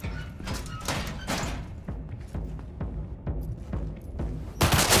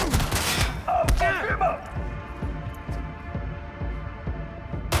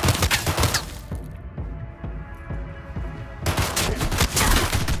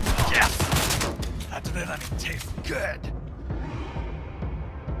 Yes! Adrenaline tastes good!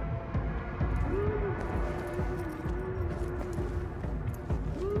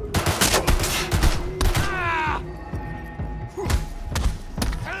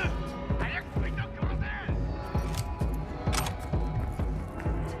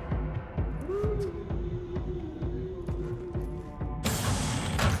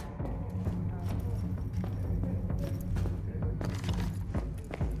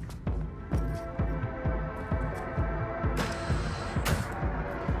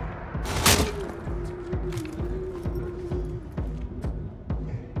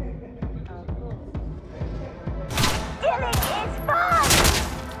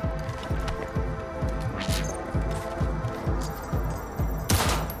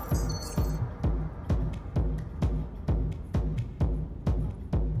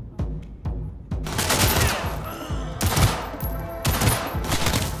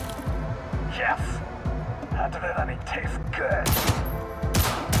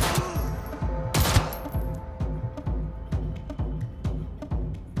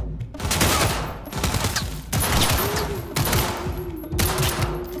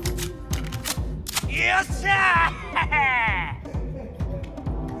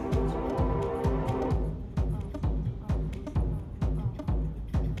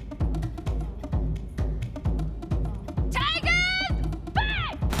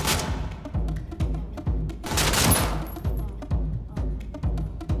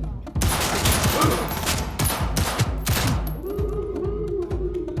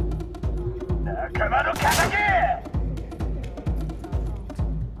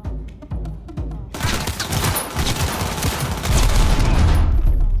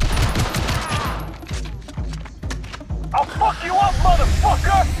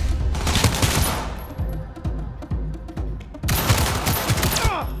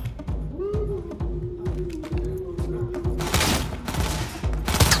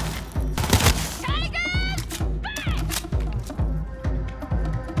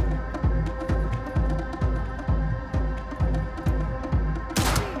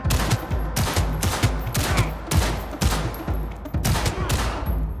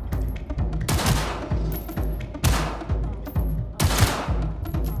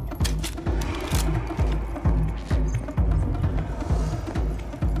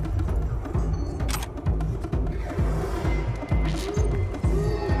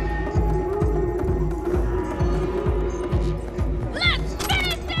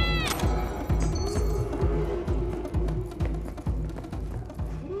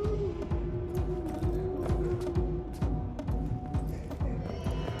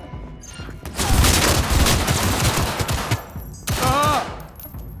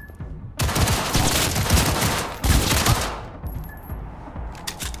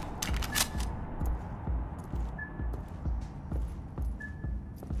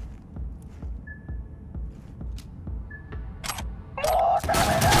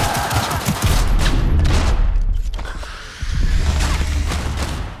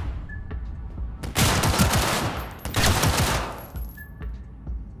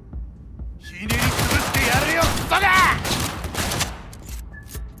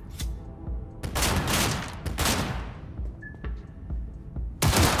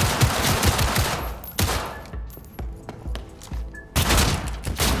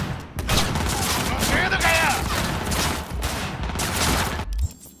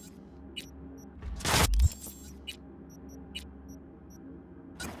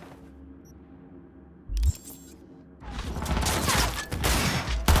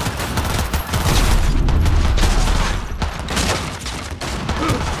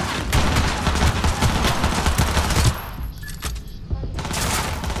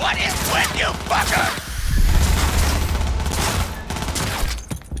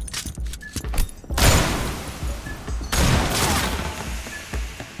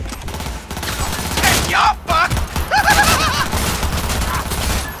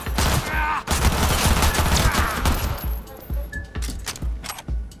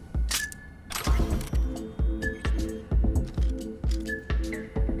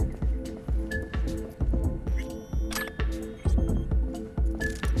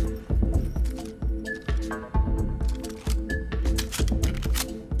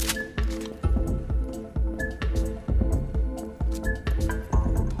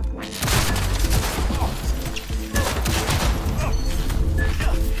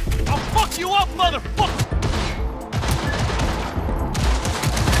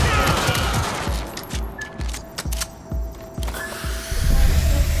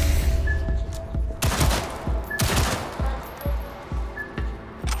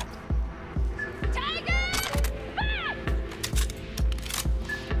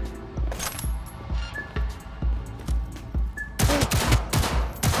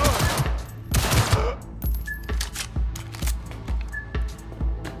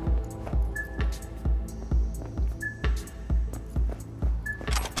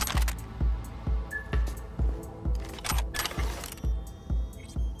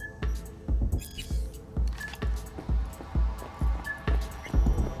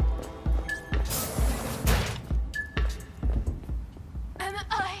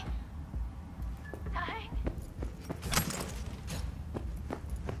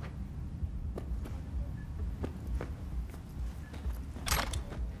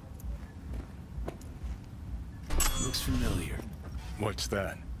 Looks familiar. What's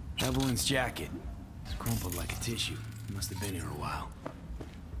that? Evelyn's jacket. It's crumpled like a tissue. Must have been here a while.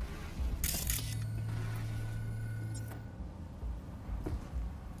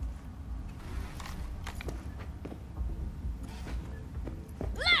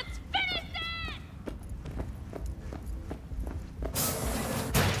 Let's finish this!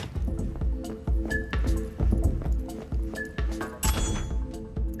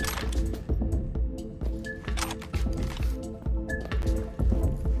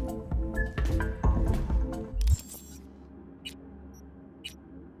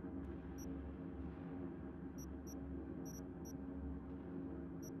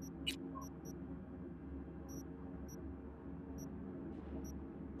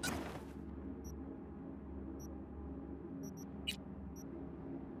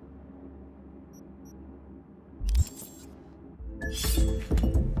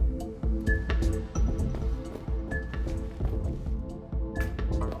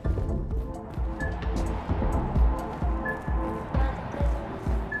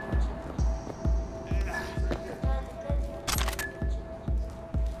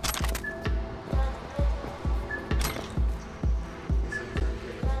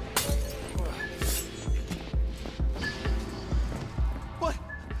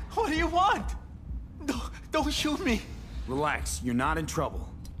 What do you want? Don't shoot me. Relax, you're not in trouble.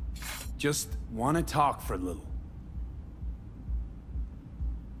 Just want to talk for a little.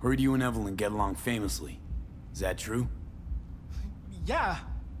 Heard you and Evelyn get along famously. Is that true? Yeah,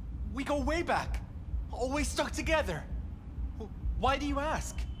 we go way back. Always stuck together. Why do you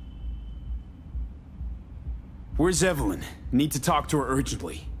ask? Where's Evelyn? Need to talk to her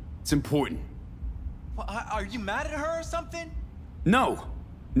urgently. It's important. Well, are you mad at her or something? No!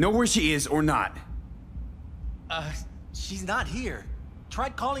 Know where she is or not. She's not here.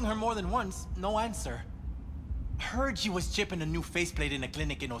 Tried calling her more than once, no answer. Heard she was chipping a new faceplate in a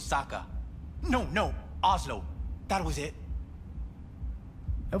clinic in Osaka. No, Oslo. That was it.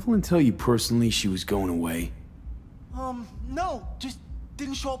 Evelyn tell you personally she was going away? No, just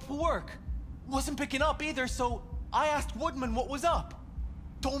didn't show up for work. Wasn't picking up either, so I asked Woodman what was up.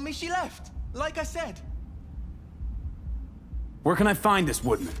 Told me she left, like I said. Where can I find this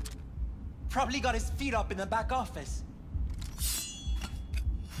Woodman? Probably got his feet up in the back office.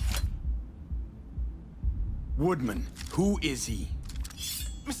 Woodman, who is he?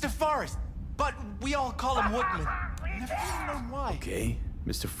 Mr. Forrest, but we all call him Woodman. Never even known why. Okay,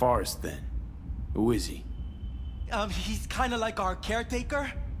 Mr. Forrest then. Who is he? He's kind of like our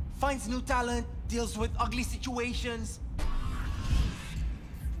caretaker. Finds new talent, deals with ugly situations.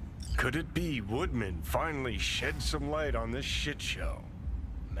 Could it be Woodman finally shed some light on this shit show?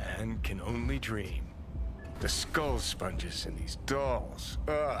 Man can only dream. The skull sponges in these dolls.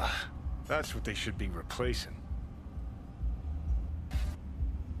 Ugh. That's what they should be replacing.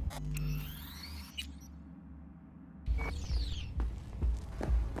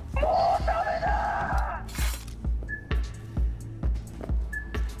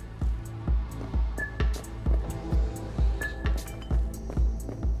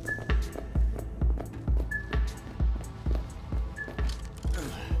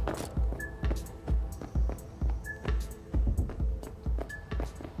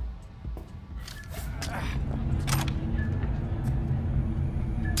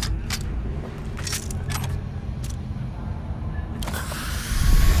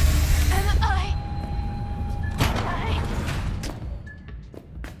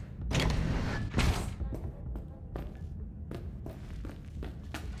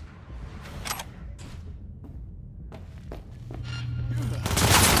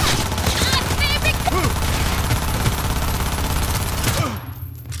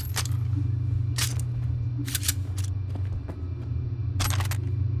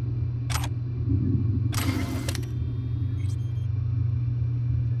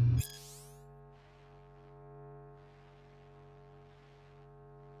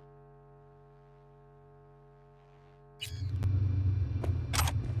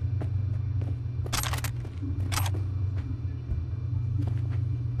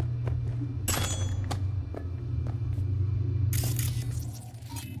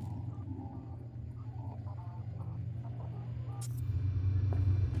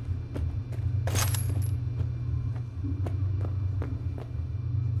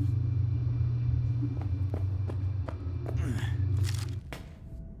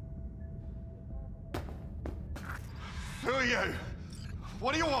 Who are you?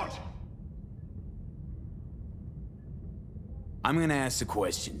 What do you want? I'm gonna ask the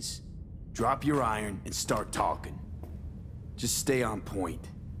questions. Drop your iron and start talking. Just stay on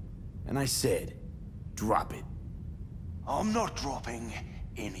point. And I said, drop it. I'm not dropping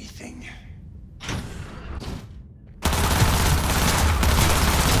anything.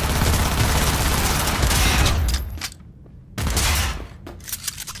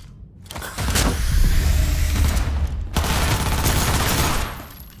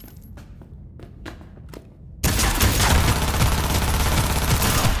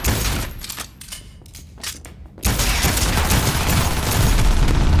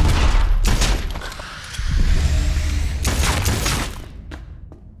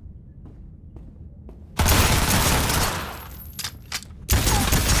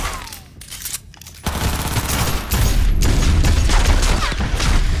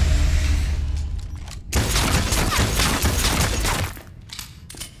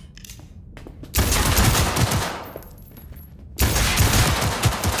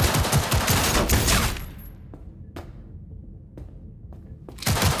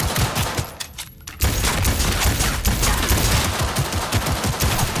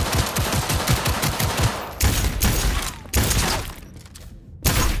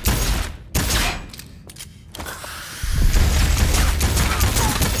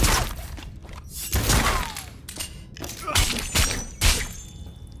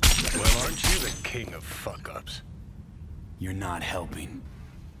 You're not helping.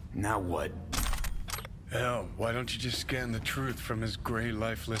 Now what? Hell, why don't you just scan the truth from his gray,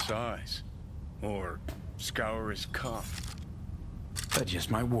 lifeless eyes? Or scour his cuff? That just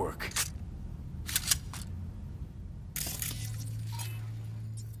might work.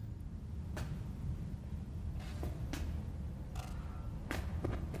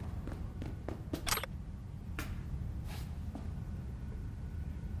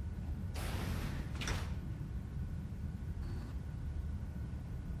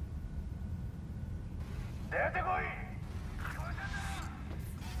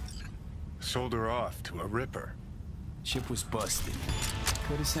 Sold her off to a ripper. Ship was busted.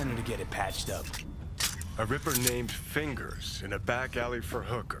 Could've sent her to get it patched up. A ripper named Fingers in a back alley for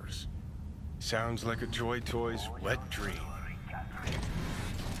hookers. Sounds like a Joy Toy's wet dream.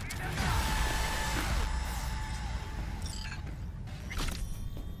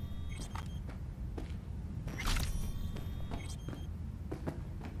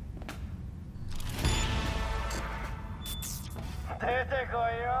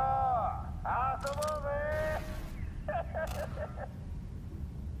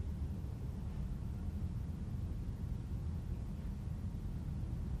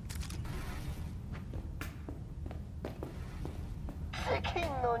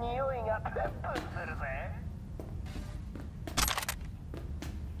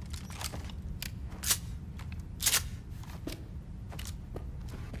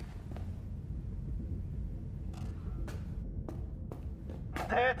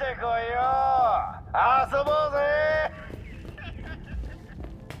 出てこいよ。遊ぼうぜ。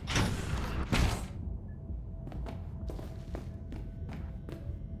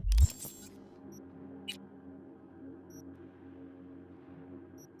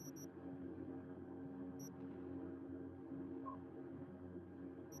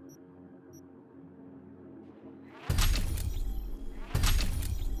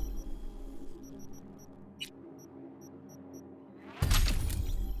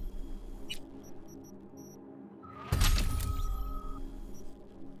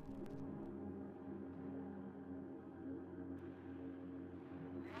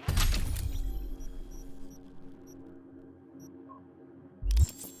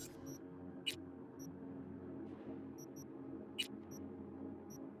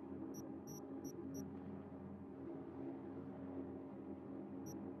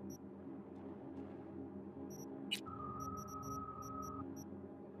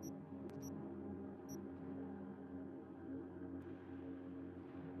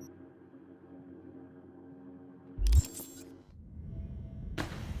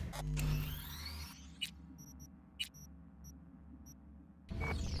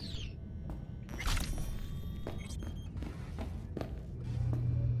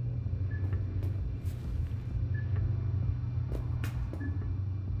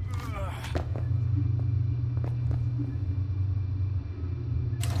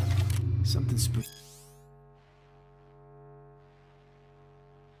Something spooky.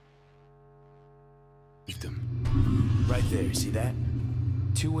 Right there, see that?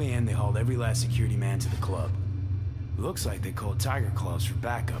 2 a.m. they hauled every last security man to the club. Looks like they called Tiger Claws for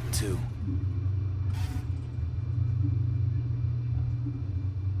backup, too.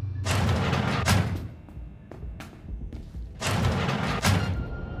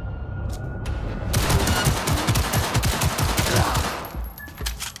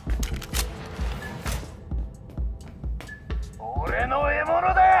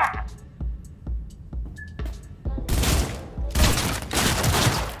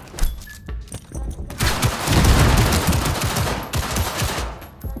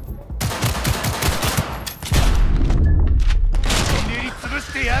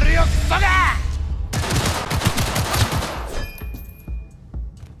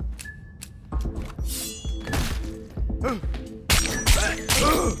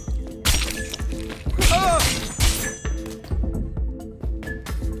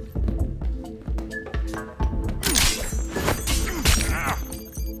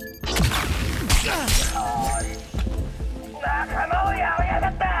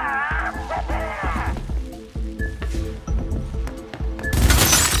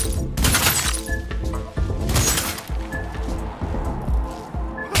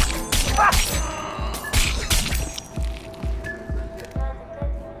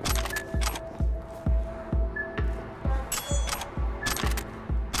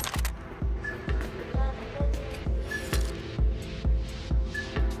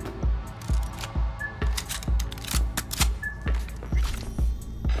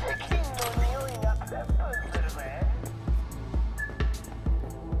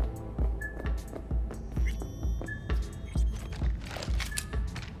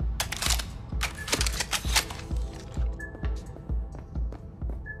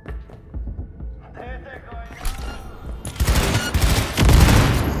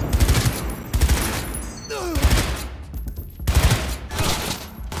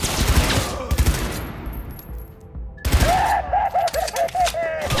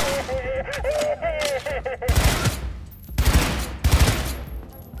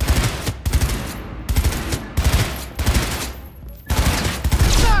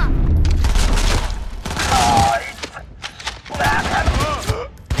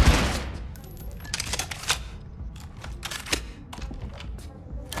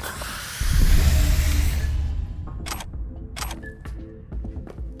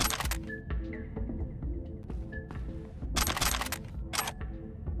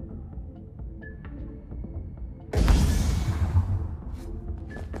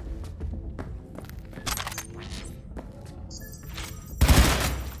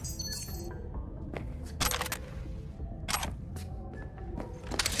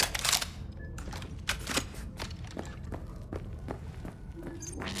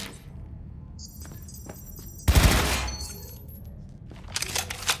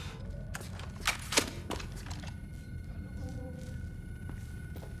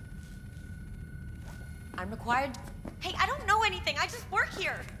 I'm required... Hey, I don't know anything. I just work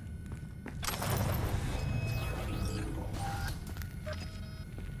here.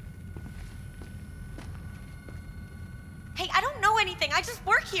 Hey, I don't know anything. I just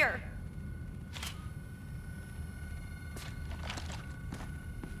work here.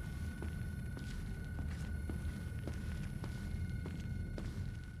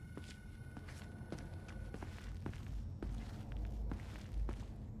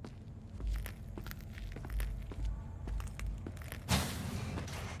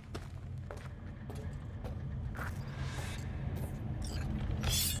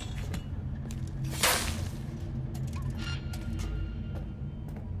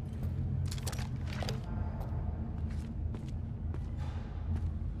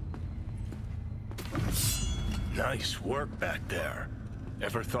 Nice work back there.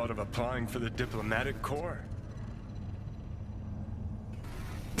 Ever thought of applying for the diplomatic corps?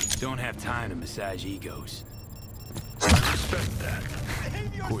 Don't have time to massage egos. I respect that.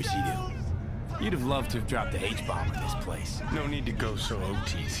 Of course you do. You'd have loved to have dropped the H-bomb on this place. No need to go so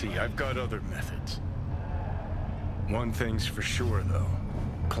OTC. I've got other methods. One thing's for sure, though.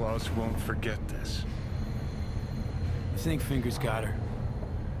 Claus won't forget this. You think Fingers got her?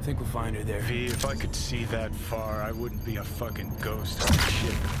 Think we'll find her there? V, if I could see that far, I wouldn't be a fucking ghost on a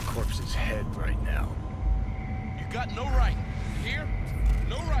ship in a corpse's head right now. You got no right. You hear?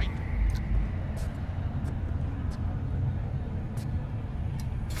 No right.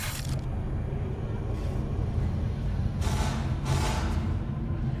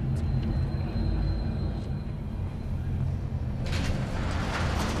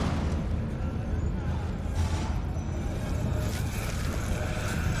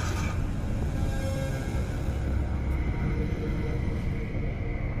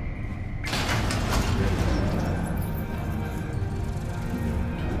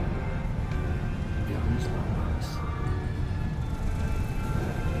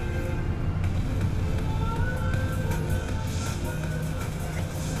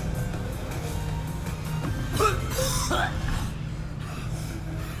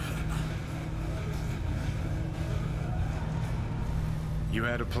 You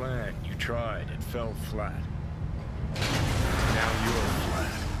had a plan, you tried, it fell flat. Now you're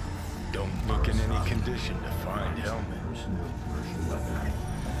flat. Don't look in any condition to find helmet.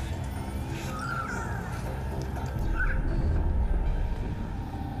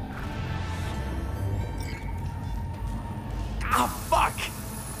 Oh, fuck!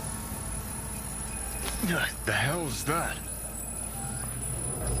 The hell's that?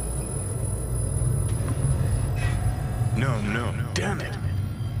 No, damn it!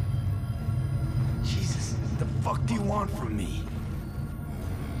 Jesus, what the fuck do you want from me?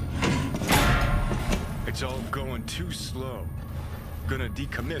 It's all going too slow. Gonna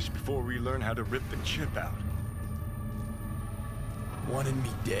decommission before we learn how to rip the chip out. Wanted me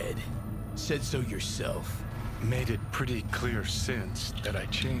dead. Said so yourself. Made it pretty clear since that I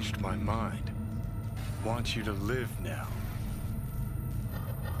changed my mind. Want you to live now.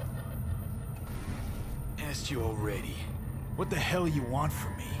 Asked you already. What the hell you want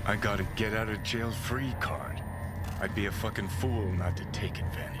from me? I got a get out of jail free card. I'd be a fucking fool not to take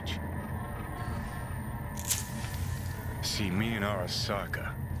advantage. See, me and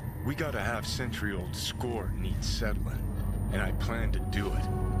Arasaka, we got a half-century-old score needs settling, and I plan to do it.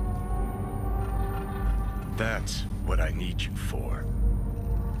 That's what I need you for.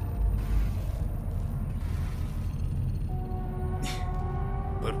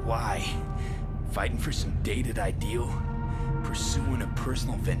 But why? Fighting for some dated ideal? Pursuing a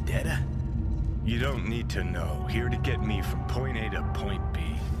personal vendetta? You don't need to know. Here to get me from point A to point B.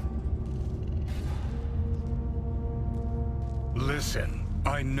 Listen,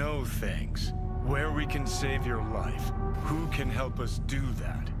 I know things. Where we can save your life. Who can help us do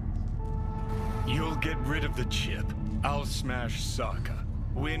that? You'll get rid of the chip. I'll smash Sokka.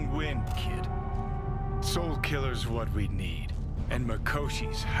 Win-win, kid. Soul Killer's what we need. And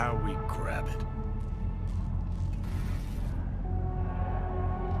Mikoshi's how we grab it.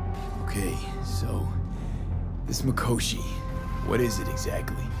 Okay, so... this Mikoshi, what is it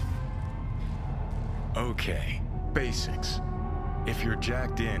exactly? Okay, basics. If you're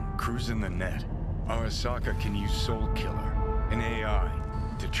jacked in, cruising the net, Arasaka can use Soul Killer, an AI,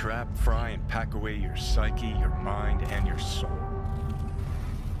 to trap, fry, and pack away your psyche, your mind, and your soul.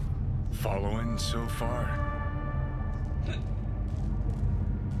 Following so far?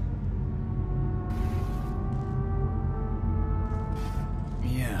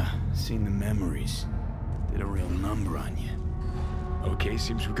 Yeah, seen the memories. Did a real number on you. Okay,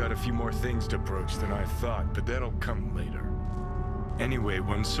 seems we got a few more things to broach than I thought, but that'll come later. Anyway,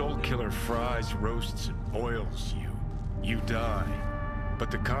 when Soul Killer fries, roasts, and boils you, you die.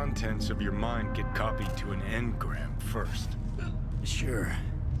 But the contents of your mind get copied to an engram first. Sure.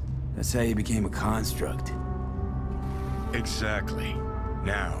 That's how you became a construct. Exactly.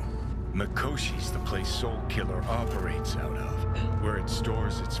 Now, Mikoshi's the place Soul Killer operates out of, where it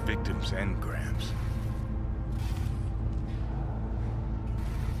stores its victims' engrams.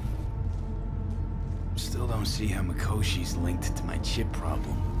 Still don't see how Mikoshi's linked to my chip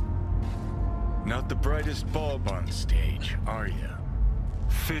problem. Not the brightest bulb on stage, are you?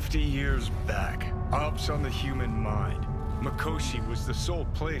 50 years back, ops on the human mind. Mikoshi was the sole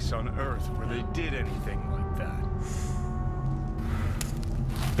place on Earth where they did anything like that.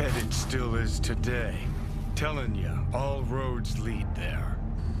 Bet it still is today. Telling ya, all roads lead there.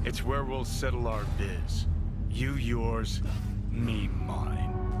 It's where we'll settle our biz. You yours, me mine.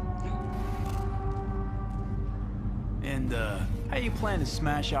 And, how you plan to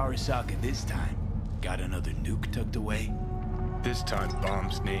smash Arasaka this time? Got another nuke tucked away? This time,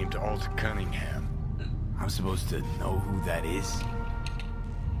 bomb's named Alt Cunningham. I'm supposed to know who that is?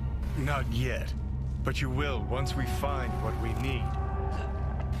 Not yet, but you will once we find what we need.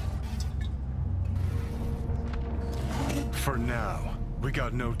 For now, we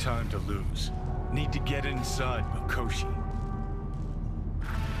got no time to lose. Need to get inside Mikoshi.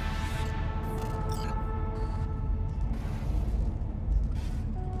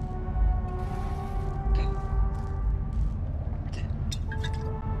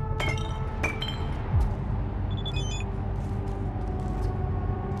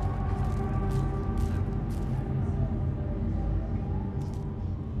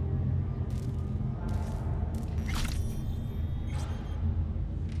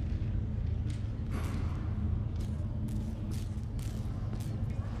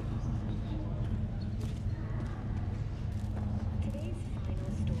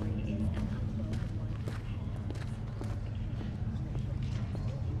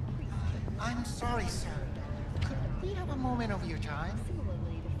 I'm sorry, sir. Could we have a moment of your time?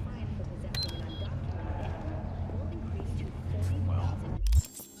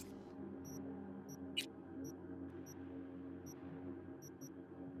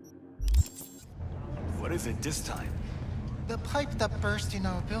 What is it this time? The pipe that burst in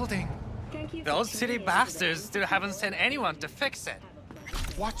our building. Those city bastards still haven't sent anyone to fix it.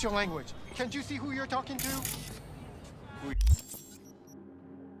 Watch your language. Can't you see who you're talking to?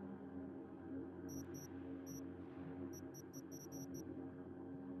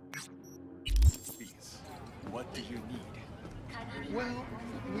 What do you need? Well,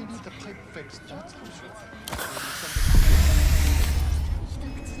 we need the pipe fixed, that's for sure.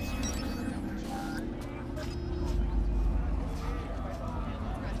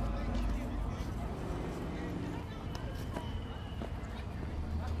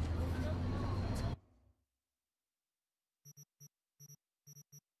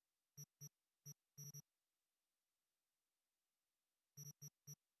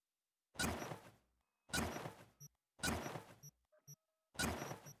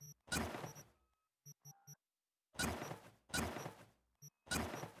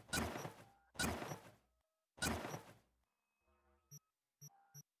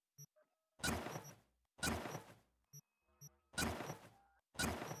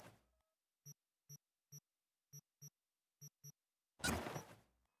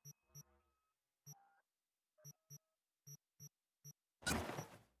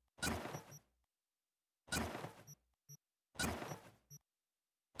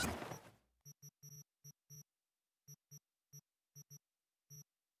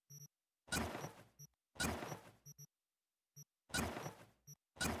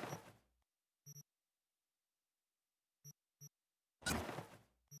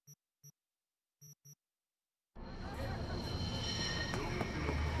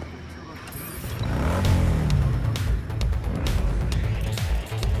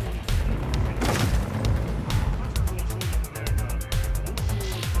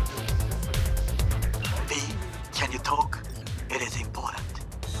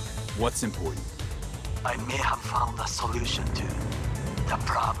 What's important? I may have found a solution to the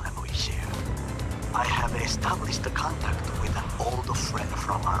problem we share. I have established contact with an old friend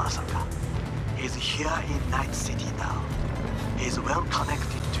from Arasaka. He's here in Night City now. He's well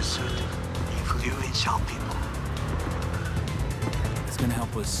connected to certain influential people. It's gonna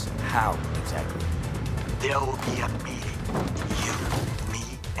help us how, exactly? There will be a meeting. You, me,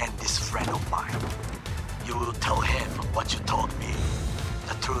 and this friend of mine. You will tell him what you told me.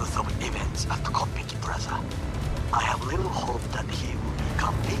 The truth of events at Kopeki Plaza. I have little hope that he will be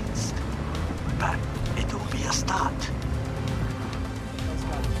convinced, but it will be a start.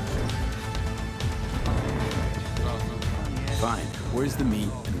 Fine. Where's the meet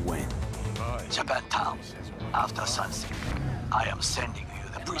and when? Japantown. After sunset. I am sending you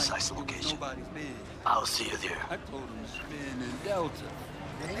the precise location. I'll see you there. I told them to spin in Delta.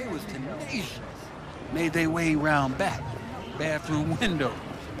 They was tenacious. Made their way round back. Bathroom window.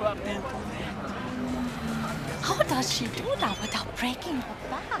 Bumped into that. How does she do that without breaking her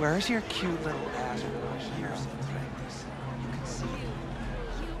back? Where's your cute little ass wash here on the practice? You can see it.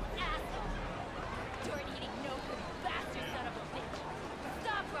 You asshole! Dirt-eating, no-good bastard son of a bitch!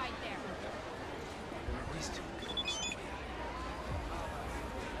 Stop right there! These two girls.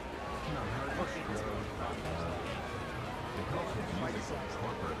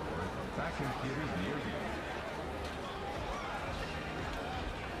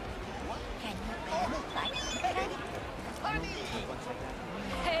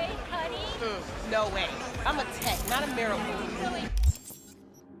 Hey, honey! No way. I'm a tech, not a miracle.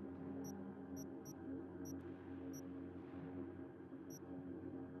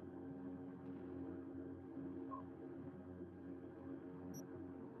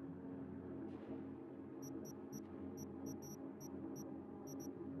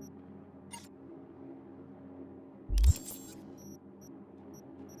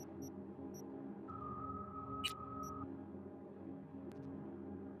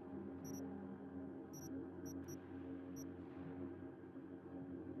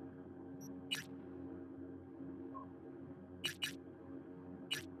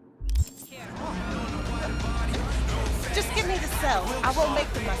 Just give me the cell. I won't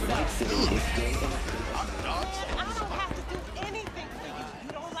make them myself. I don't have to do anything for you.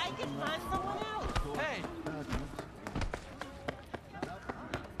 You don't like it, find someone else. Hey.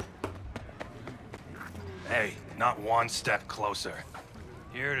 Hey, not one step closer.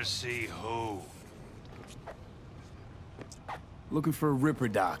 Here to see who. Looking for a Ripper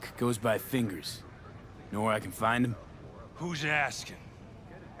doc. Goes by Fingers. Know where I can find him? Who's asking?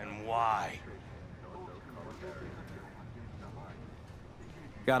 And why?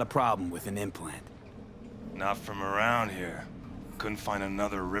 Got a problem with an implant. Not from around here. Couldn't find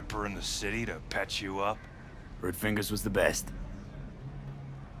another Ripper in the city to patch you up? Heard Fingers was the best.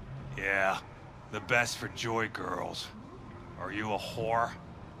 Yeah, the best for joy girls. Are you a whore?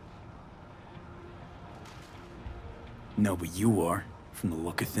 No, but you are, from the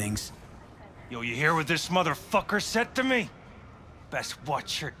look of things. Yo, you hear what this motherfucker said to me? Best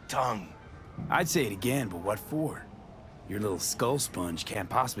watch your tongue. I'd say it again, but what for? Your little skull sponge can't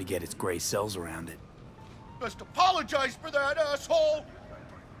possibly get its gray cells around it. Best apologize for that, asshole!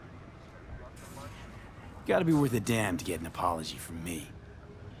 Gotta be worth a damn to get an apology from me.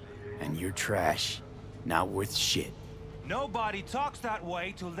 And you're trash. Not worth shit. Nobody talks that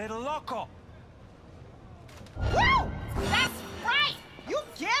way to Little Loco. Woo! That's right! You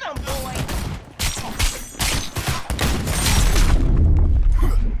get him, boy!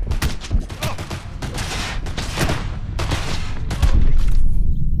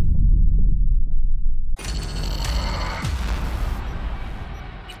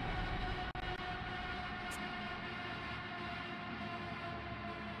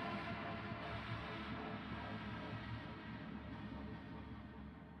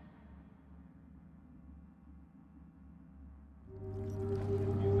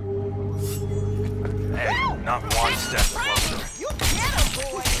 Not one step closer. You get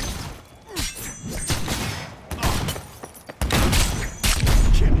him, boy!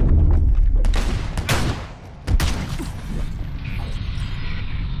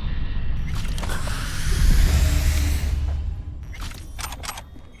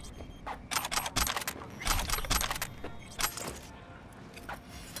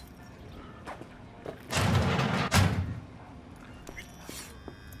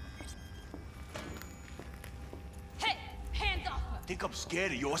 Think I'm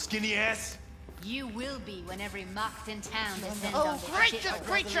scared of your skinny ass? You will be when every mocked in town descends Oh, on this great, shit. this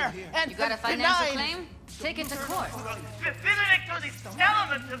creature! And You got a financial claim? Take it to court. Visiting to these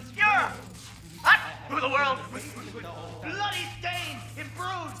elements obscure! Up through the world! Bloody stains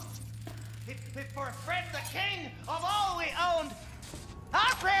imbrued! If for a friend the king of all we owned,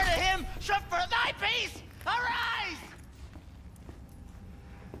 our prayer to him should for thy peace arise!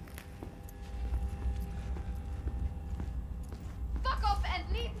 Fuck off and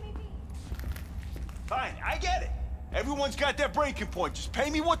leave me be! Fine, I get it. Everyone's got their breaking point. Just pay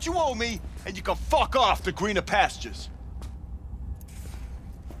me what you owe me, and you can fuck off to greener pastures.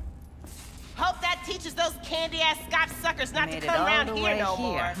 Hope that teaches those candy-ass Scotch suckers not to Made it come all around the here way no here,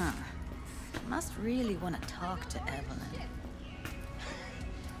 more. huh? Must really want to talk to Evelyn.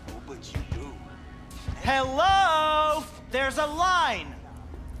 Oh, but you do. Hello? There's a line.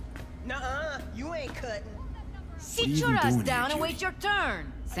 Nuh-uh, you ain't cutting. Sit you your even ass doing down here, and wait your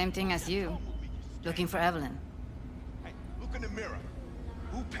turn. Same thing as you. Looking for Evelyn. Hey, look in the mirror.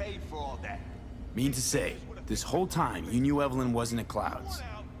 Who paid for all that? Mean to say, this whole time you knew Evelyn wasn't at Clouds.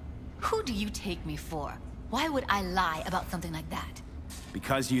 Who do you take me for? Why would I lie about something like that?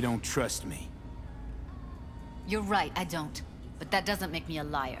 Because you don't trust me. You're right, I don't. But that doesn't make me a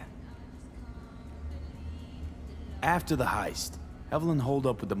liar. After the heist, Evelyn holed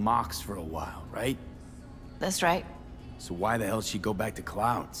up with the Mox for a while, right? That's right. So why the hell did she go back to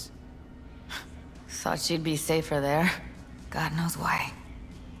Clouds? Thought she'd be safer there. God knows why.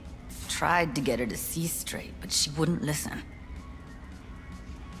 Tried to get her to see straight, but she wouldn't listen.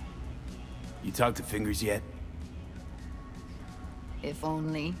 You talked to Fingers yet? If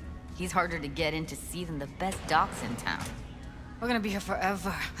only. He's harder to get in to see than the best docs in town. We're gonna be here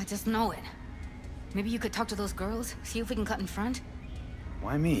forever. I just know it. Maybe you could talk to those girls, see if we can cut in front?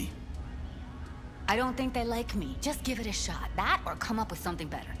 Why me? I don't think they like me. Just give it a shot. That or come up with something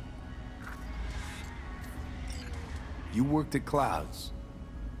better. You worked at Clouds.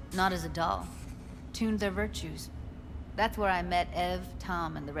 Not as a doll. Tuned their virtues. That's where I met Ev,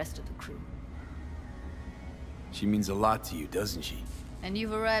 Tom, and the rest of the crew. She means a lot to you, doesn't she? And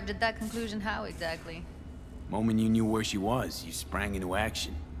you've arrived at that conclusion how exactly? Moment you knew where she was, you sprang into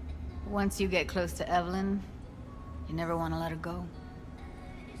action. Once you get close to Evelyn, you never want to let her go.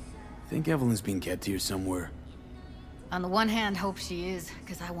 Think Evelyn's being kept here somewhere. On the one hand, hope she is,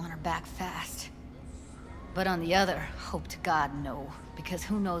 because I want her back fast. But on the other, hope to God no, because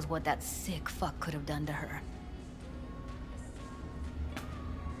who knows what that sick fuck could have done to her.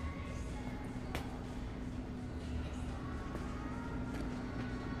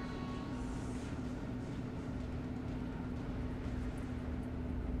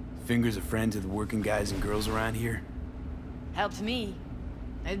 Fingers a friend to the working guys and girls around here? Helped me.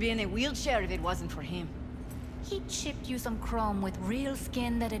 I'd be in a wheelchair if it wasn't for him. He chipped you some chrome with real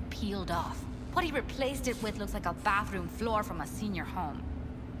skin that had peeled off. What he replaced it with looks like a bathroom floor from a senior home.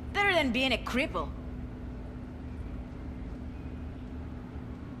 Better than being a cripple.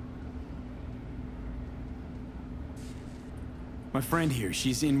 My friend here,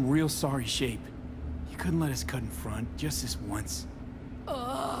 she's in real sorry shape. You couldn't let us cut in front, just this once.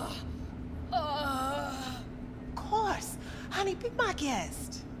 Of course. Honey, be my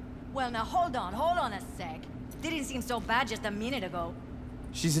guest. Well, now hold on a sec. Didn't seem so bad just a minute ago.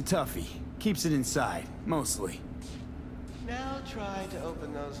 She's a toughie. Keeps it inside, mostly. Now try to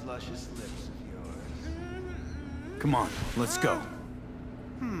open those luscious lips of yours. Come on, let's go.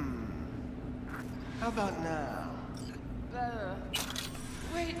 How about now? Better.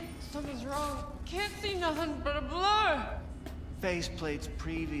 Wait, something's wrong. Can't see nothing but a blur. Faceplate's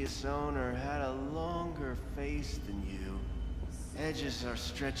previous owner had a longer face than you. Edges are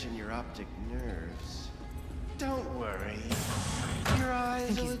stretching your optic nerves. Don't worry. Your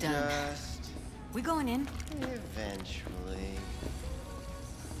eyes will adjust. We going in? Eventually.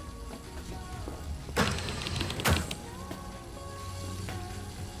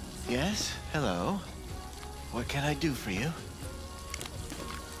 Yes? Hello? What can I do for you?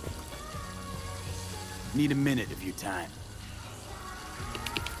 Need a minute of your time.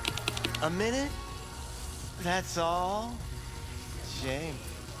 A minute? That's all? Shame.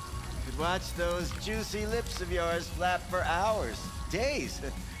 Could watch those juicy lips of yours flap for hours, days.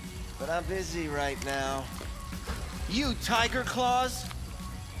 But I'm busy right now. You tiger claws?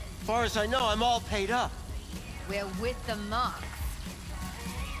 Far as I know, I'm all paid up. We're with the Mox.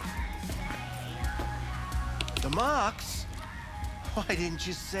 The Mox? Why didn't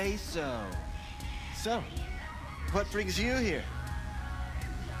you say so? So, what brings you here?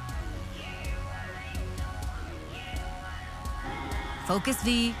 Focus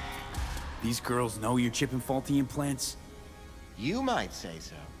V. These girls know you're chipping faulty implants? You might say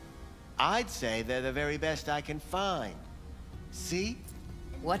so. I'd say they're the very best I can find. See?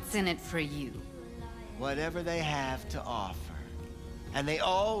 What's in it for you? Whatever they have to offer. And they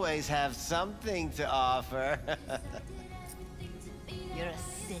always have something to offer. You're a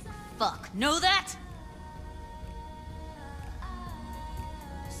sick fuck. Know that?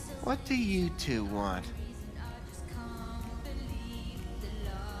 What do you two want?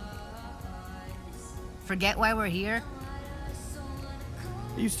 Forget why we're here?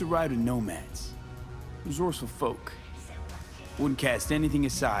 I used to ride with nomads. Resourceful folk. Wouldn't cast anything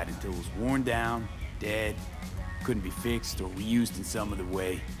aside until it was worn down, dead, couldn't be fixed or reused in some other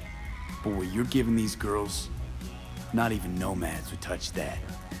way. But what you're giving these girls, not even nomads would touch that.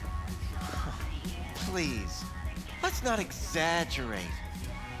 Please, let's not exaggerate.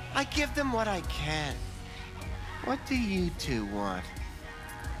 I give them what I can. What do you two want?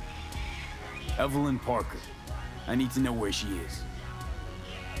 Evelyn Parker. I need to know where she is.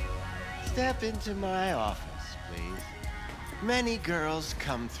 Step into my office, please. Many girls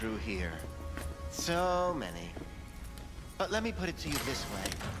come through here. So many. But let me put it to you this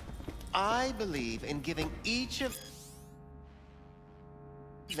way. I believe in giving each of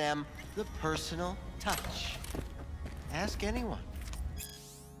them the personal touch. Ask anyone.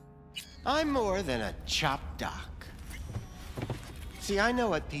 I'm more than a chop doc. See, I know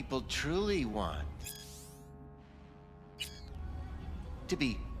what people truly want. To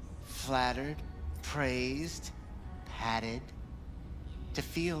be flattered, praised, patted. To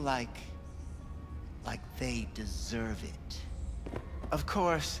feel like they deserve it. Of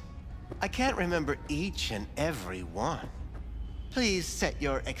course, I can't remember each and every one. Please set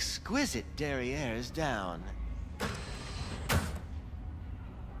your exquisite derrieres down.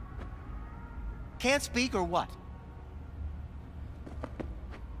 Can't speak or what?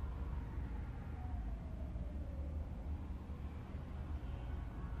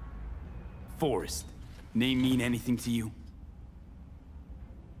 Forrest. Name mean anything to you?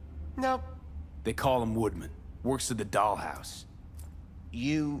 Nope. They call him Woodman. Works at the dollhouse.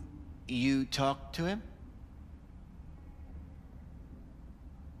 You talked to him?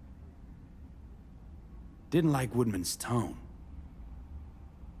 Didn't like Woodman's tone.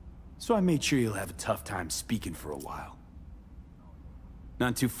 So I made sure he'll have a tough time speaking for a while.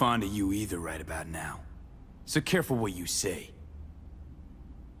 Not too fond of you either right about now. So careful what you say.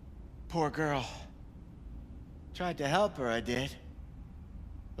 Poor girl. Tried to help her, I did.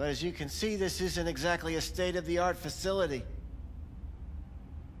 But as you can see, this isn't exactly a state-of-the-art facility.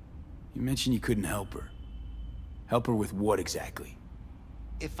 You mentioned you couldn't help her. Help her with what exactly?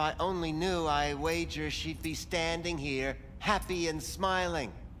 If I only knew, I wager she'd be standing here, happy and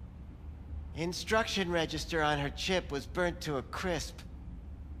smiling. Instruction register on her chip was burnt to a crisp.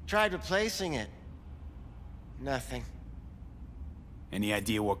 Tried replacing it. Nothing. Any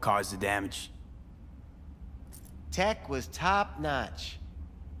idea what caused the damage? Tech was top-notch.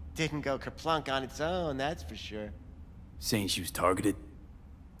 Didn't go kerplunk on its own, that's for sure. Saying she was targeted?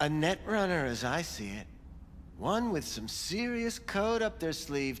 A netrunner, as I see it. One with some serious code up their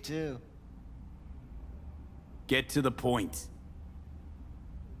sleeve, too. Get to the point.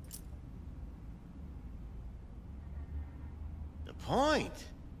 The point?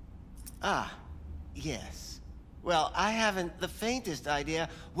 Ah, yes. Well, I haven't the faintest idea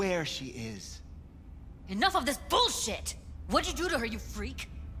where she is. Enough of this bullshit! What'd you do to her, you freak?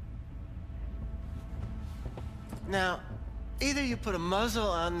 Now, either you put a muzzle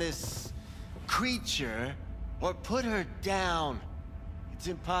on this creature, or put her down. It's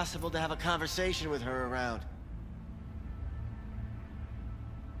impossible to have a conversation with her around.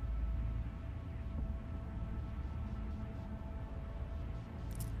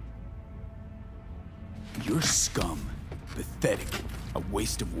 You're scum. Pathetic. A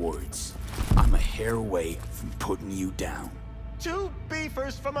waste of words. I'm a hair away from putting you down. 2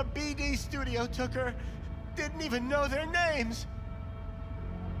 beefers from a BD studio took her. Didn't even know their names.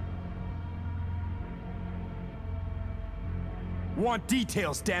 Want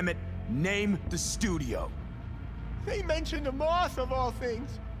details, damn it. Name the studio. They mentioned a moth of all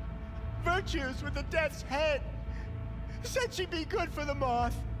things. Virtues with the death's head. Said she'd be good for the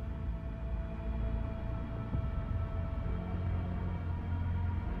moth.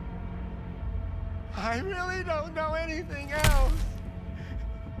 I really don't know anything else.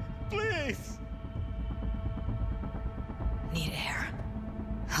 Please. Need air.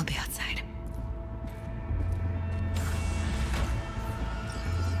 I'll be outside.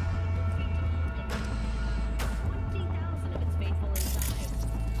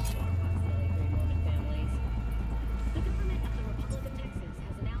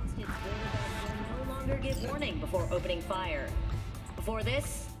 Give warning before opening fire. Before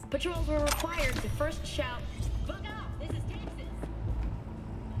this, patrols were required to first shout, "Bug out! This is Texas!"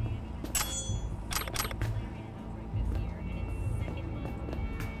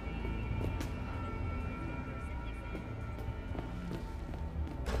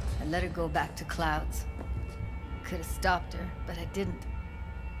 I let her go back to Clouds. Could have stopped her, but I didn't.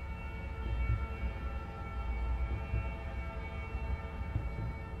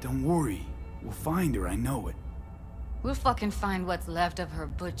 Don't worry. We'll find her, I know it. We'll fucking find what's left of her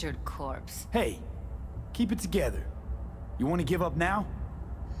butchered corpse. Hey, keep it together. You want to give up now?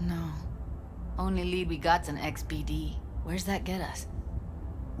 No. Only lead we got's an XBD. Where's that get us?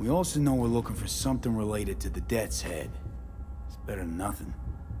 We also know we're looking for something related to the Death's Head. It's better than nothing.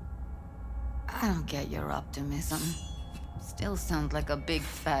 I don't get your optimism. Still sounds like a big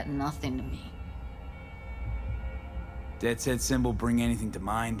fat nothing to me. Death's Head symbol bring anything to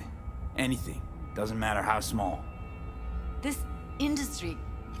mind? Anything. Doesn't matter how small. This industry...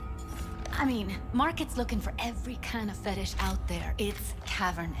 I mean, market's looking for every kind of fetish out there. It's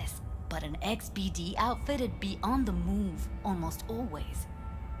cavernous. But an XBD outfit'd be on the move, almost always.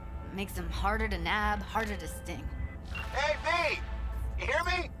 Makes them harder to nab, harder to sting. Hey, V! You hear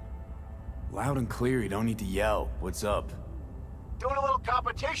me? Loud and clear, you don't need to yell. What's up? Doing a little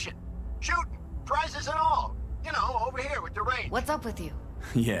competition. Shooting. Prizes and all. You know, over here with the range. What's up with you?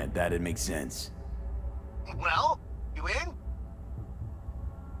 Yeah, that'd make sense. Well, you in?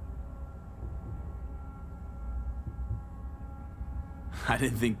 I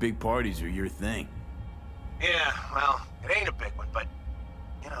didn't think big parties were your thing. Yeah, well, it ain't a big one, but,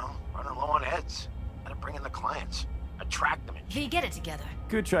 you know, running low on heads. Gotta bring in the clients. Attract them. V, get it together.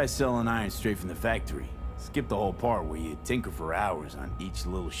 Could try selling iron straight from the factory. Skip the whole part where you tinker for hours on each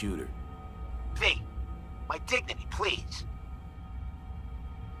little shooter. V, my dignity, please.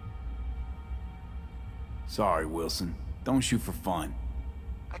 Sorry, Wilson. Don't shoot for fun.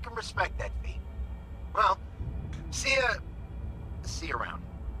 I can respect that, V. Well, see you around.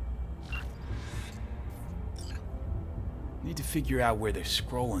 Need to figure out where they're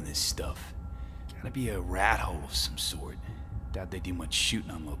scrolling this stuff. Gotta be a rat hole of some sort. Doubt they do much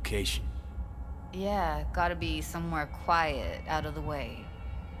shooting on location. Yeah, gotta be somewhere quiet, out of the way.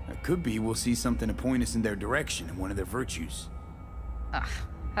 It could be we'll see something to point us in their direction in one of their virtues. Ugh,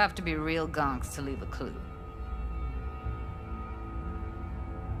 have to be real gonks to leave a clue.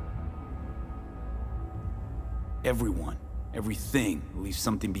 Everyone, everything leaves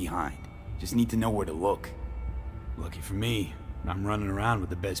something behind. Just need to know where to look. Lucky for me, I'm running around with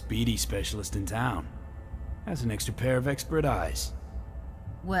the best BD specialist in town. Has an extra pair of expert eyes.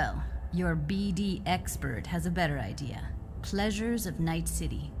 Well, your BD expert has a better idea. Pleasures of Night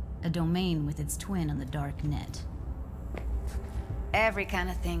City, a domain with its twin on the dark net. Every kind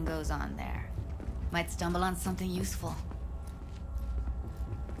of thing goes on there. Might stumble on something useful.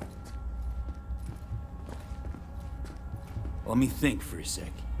 Let me think for a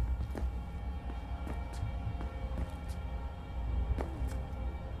sec.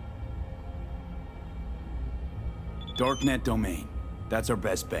 Darknet domain. That's our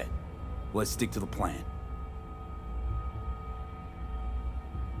best bet. Let's stick to the plan.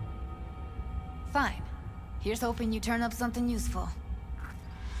 Fine. Here's hoping you turn up something useful.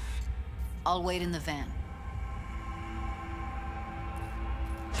 I'll wait in the van.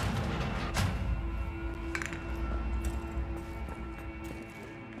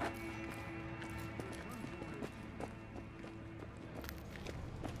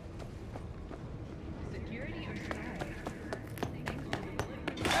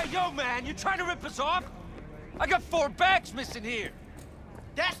 Hey, yo, man, you trying to rip us off? I got 4 bags missing here.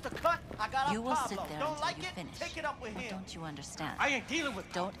 That's the cut. I got You up will Pablo. sit there Don't until like you it? finish. Take it up with Or him. don't you understand? I ain't dealing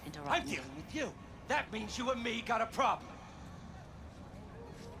with Don't interrupt I'm me. dealing with you. That means you and me got a problem.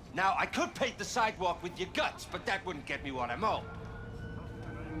 Now, I could paint the sidewalk with your guts, but that wouldn't get me what I'm owed.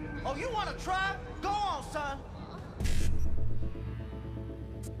 Oh, you want to try? Go on, son.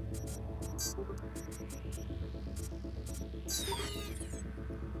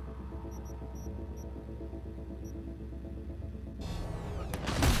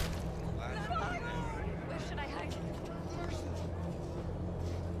 Where should I hide?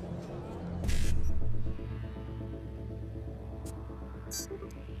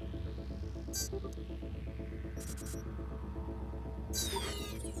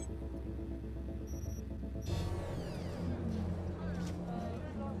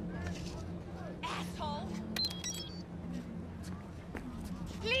 Asshole!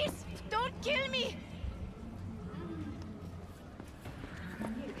 Please, don't kill me!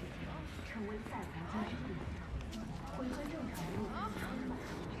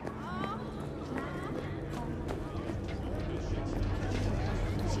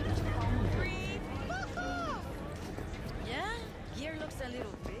 Yeah? Gear looks a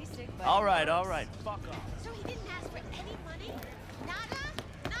little basic, but... All right, fuck off. So he didn't ask for any money? Nada?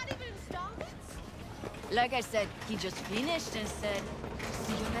 Not even installments? Like I said, he just finished and said,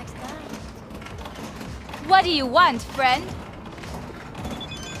 see you next time. What do you want, friend?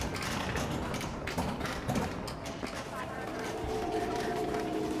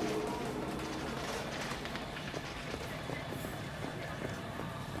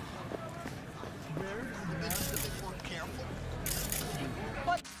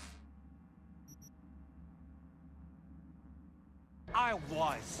 I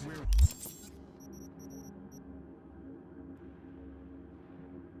was.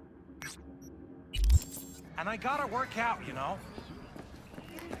 And I gotta work out, you know?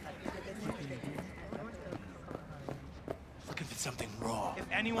 Look at this something raw. If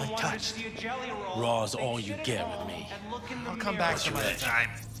anyone wanted to see a jelly roll, Raw's all you get with me. and look in the I'll come mirror. back some other time.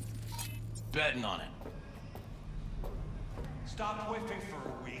 Betting on it. Stop whiffing for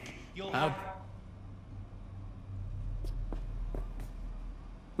a week. You'll How?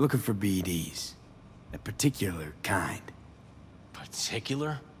 Looking for BDs. A particular kind.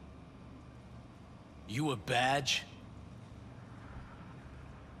 Particular? You a badge?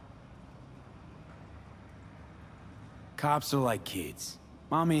 Cops are like kids.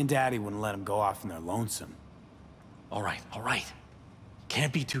 Mommy and Daddy wouldn't let them go off when they're lonesome. All right.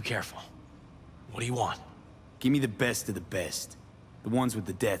 Can't be too careful. What do you want? Give me the best of the best. The ones with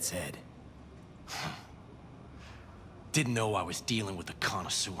the death's head. Didn't know I was dealing with a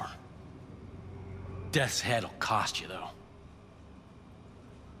connoisseur. Death's head'll cost you, though.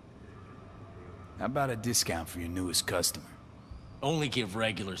 How about a discount for your newest customer? Only give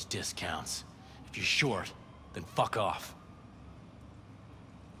regulars discounts. If you're short, then fuck off.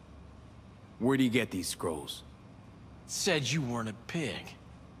 Where do you get these scrolls? Said you weren't a pig.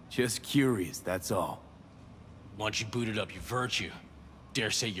 Just curious, that's all. Once you booted up your virtue,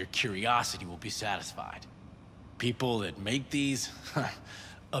 dare say your curiosity will be satisfied. People that make these,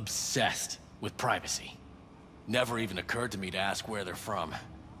 obsessed with privacy. Never even occurred to me to ask where they're from.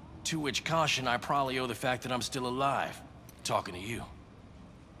 To which caution I probably owe the fact that I'm still alive, talking to you.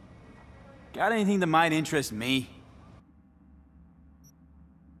 Got anything that might interest me?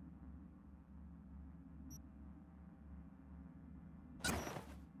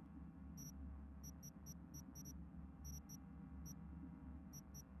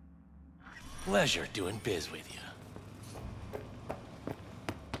 Pleasure doing biz with you.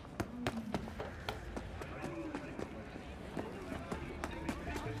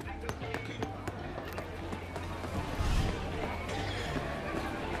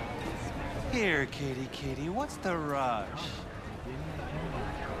 Here, kitty, what's the rush?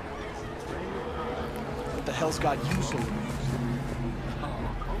 What the hell's got you so...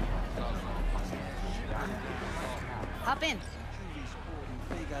 Hop in.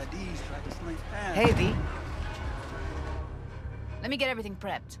 Hey, Hey, V. Let me get everything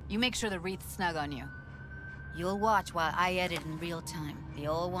prepped. You make sure the wreath's snug on you. You'll watch while I edit in real time. The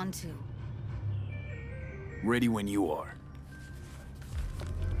old one, too. Ready when you are.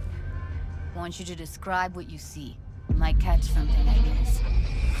 Want you to describe what you see. You might catch something, I guess.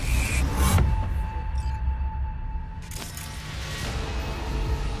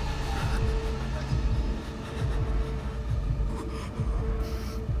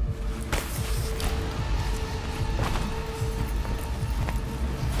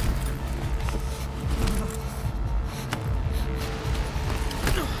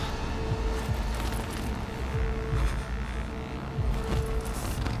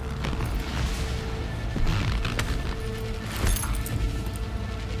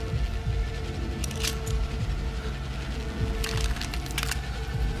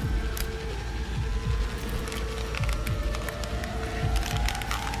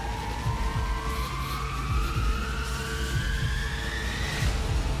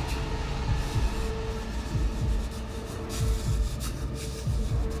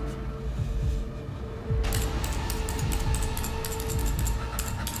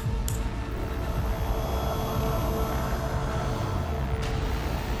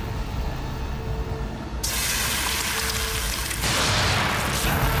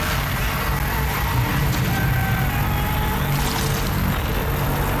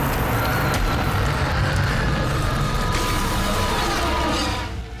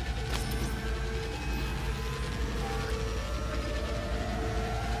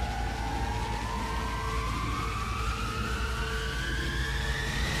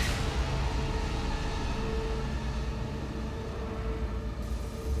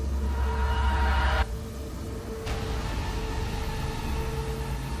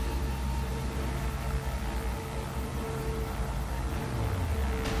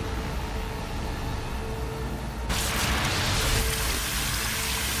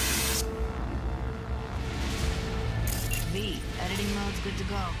 Editing mode's good to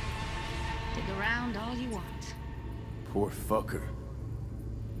go. Dig around all you want. Poor fucker.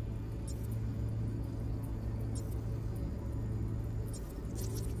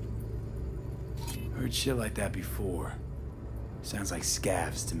 Heard shit like that before. Sounds like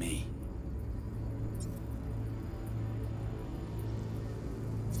scavs to me.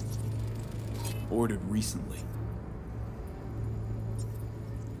 Ordered recently.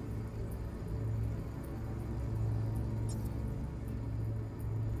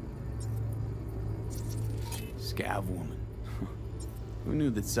 Scav woman. Who knew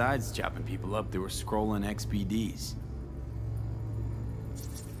that sides chopping people up, they were scrolling XPDs?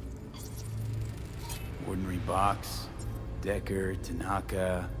 Ordinary box, Decker,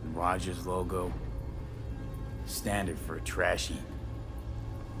 Tanaka, and Rogers logo. Standard for a trash heap.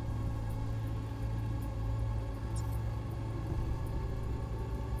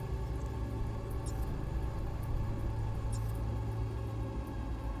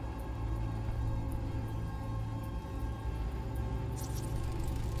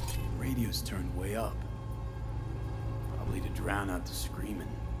 Radio's turned way up. Probably to drown out the screaming.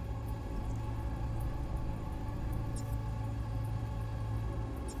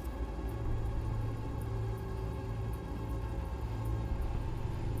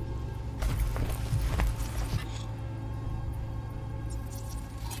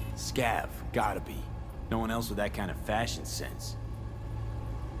 Scav, gotta be. No one else with that kind of fashion sense.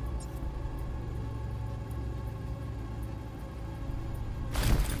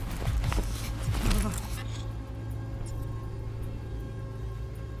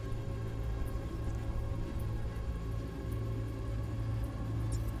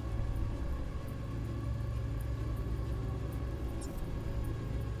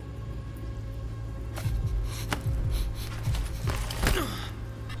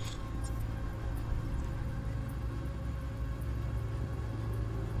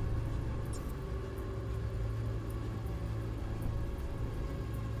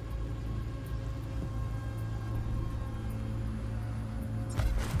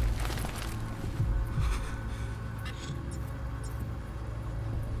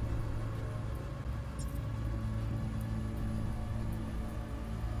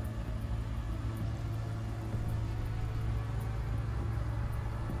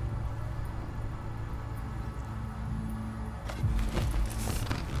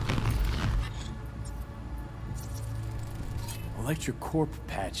 Electric corp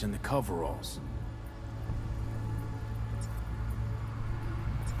patch in the coveralls.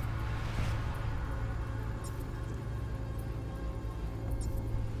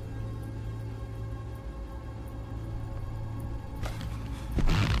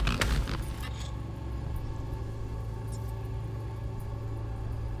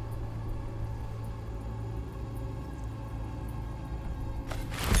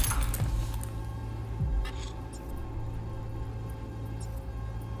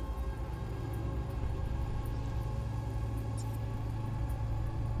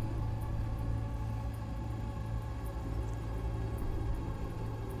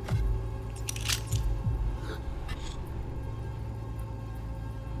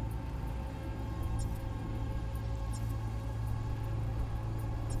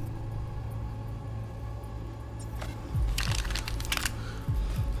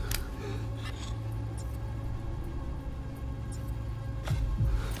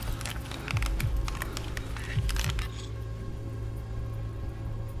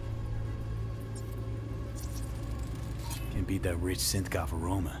 Beat that rich synth-goth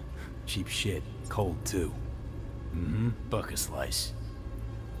aroma. Cheap shit. Cold, too. Mm-hmm. Bucket slice.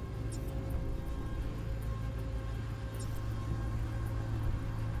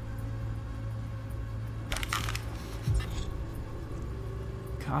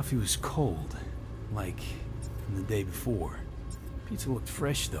 Coffee was cold. Like from the day before. Pizza looked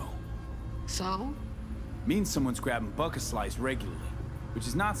fresh, though. So? Means someone's grabbing bucket slice regularly. Which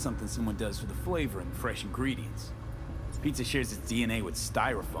is not something someone does for the flavor and the fresh ingredients. Pizza shares its DNA with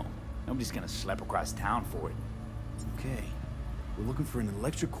styrofoam. Nobody's gonna schlep across town for it. Okay. We're looking for an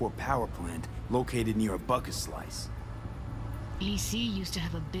electric core power plant located near a bucket slice. EC used to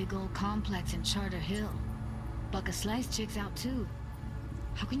have a big old complex in Charter Hill. Bucket Slice checks out too.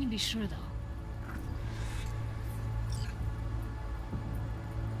 How can you be sure though?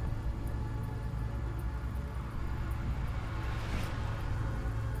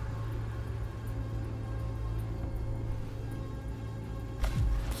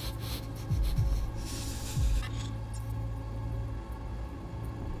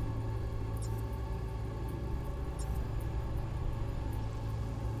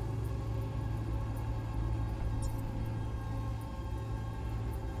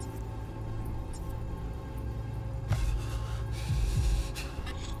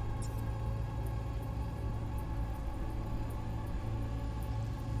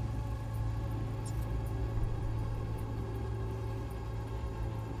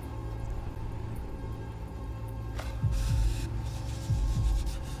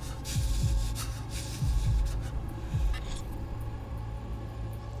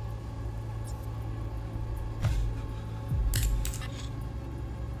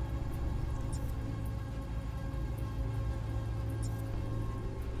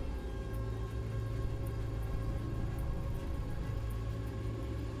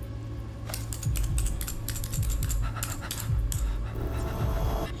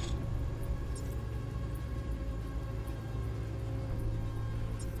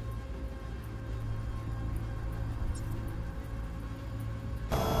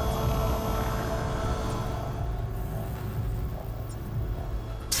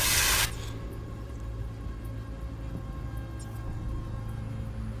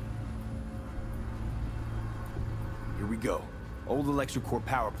 go. Old electrical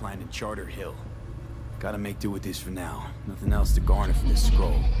power plant in Charter Hill. Gotta make do with this for now. Nothing else to garner from this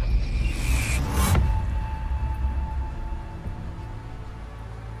scroll.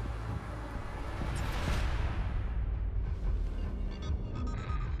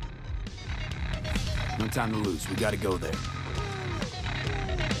 No time to lose. We gotta go there.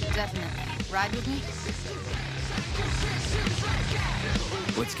 Definitely. Ride with me?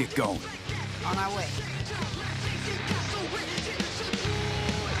 Let's get going. On our way.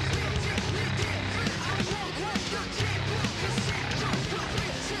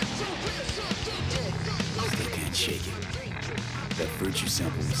 Still can't shake it. That virtue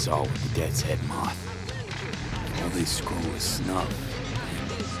sample we saw with the death's head moth. All this scroll is snuff.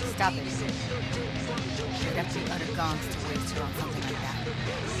 Stop it. You'd have to be utter gongs to waste her on something like that.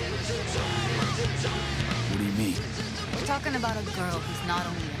 What do you mean? We're talking about a girl who's not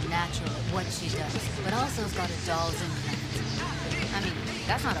only a natural at what she does, but also has got a doll's implant. I mean,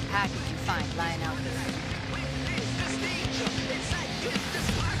 that's not a package you find lying out there.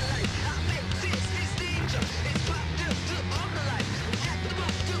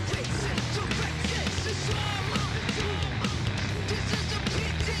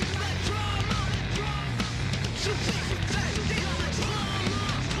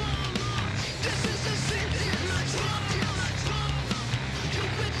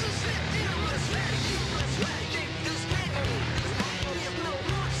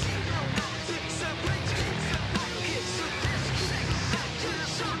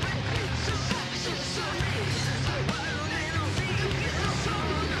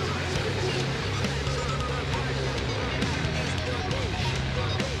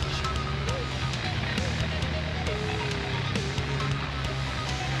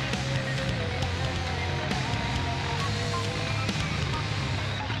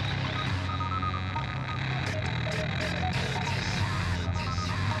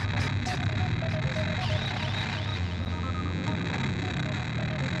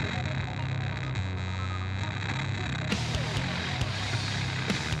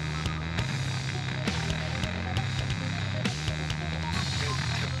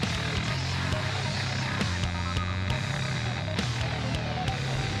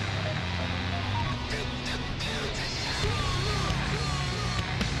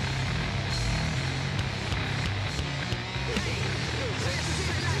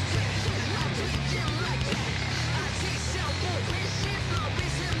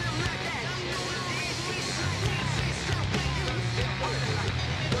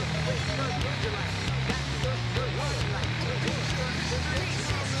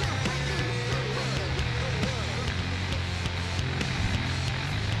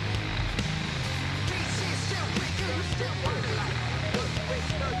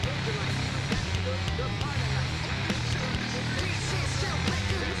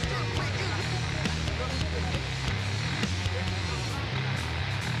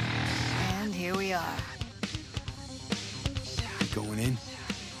 Going in?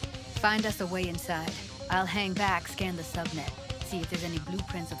 Find us a way inside. I'll hang back, scan the subnet, see if there's any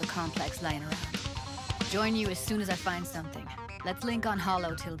blueprints of the complex lying around. Join you as soon as I find something. Let's link on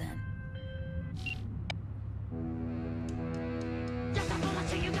Hollow till then.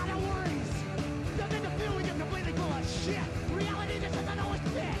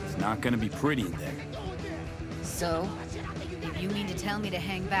 It's not gonna be pretty in there. So? If you mean to tell me to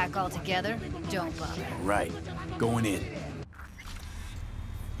hang back altogether, don't bother. Right. Going in.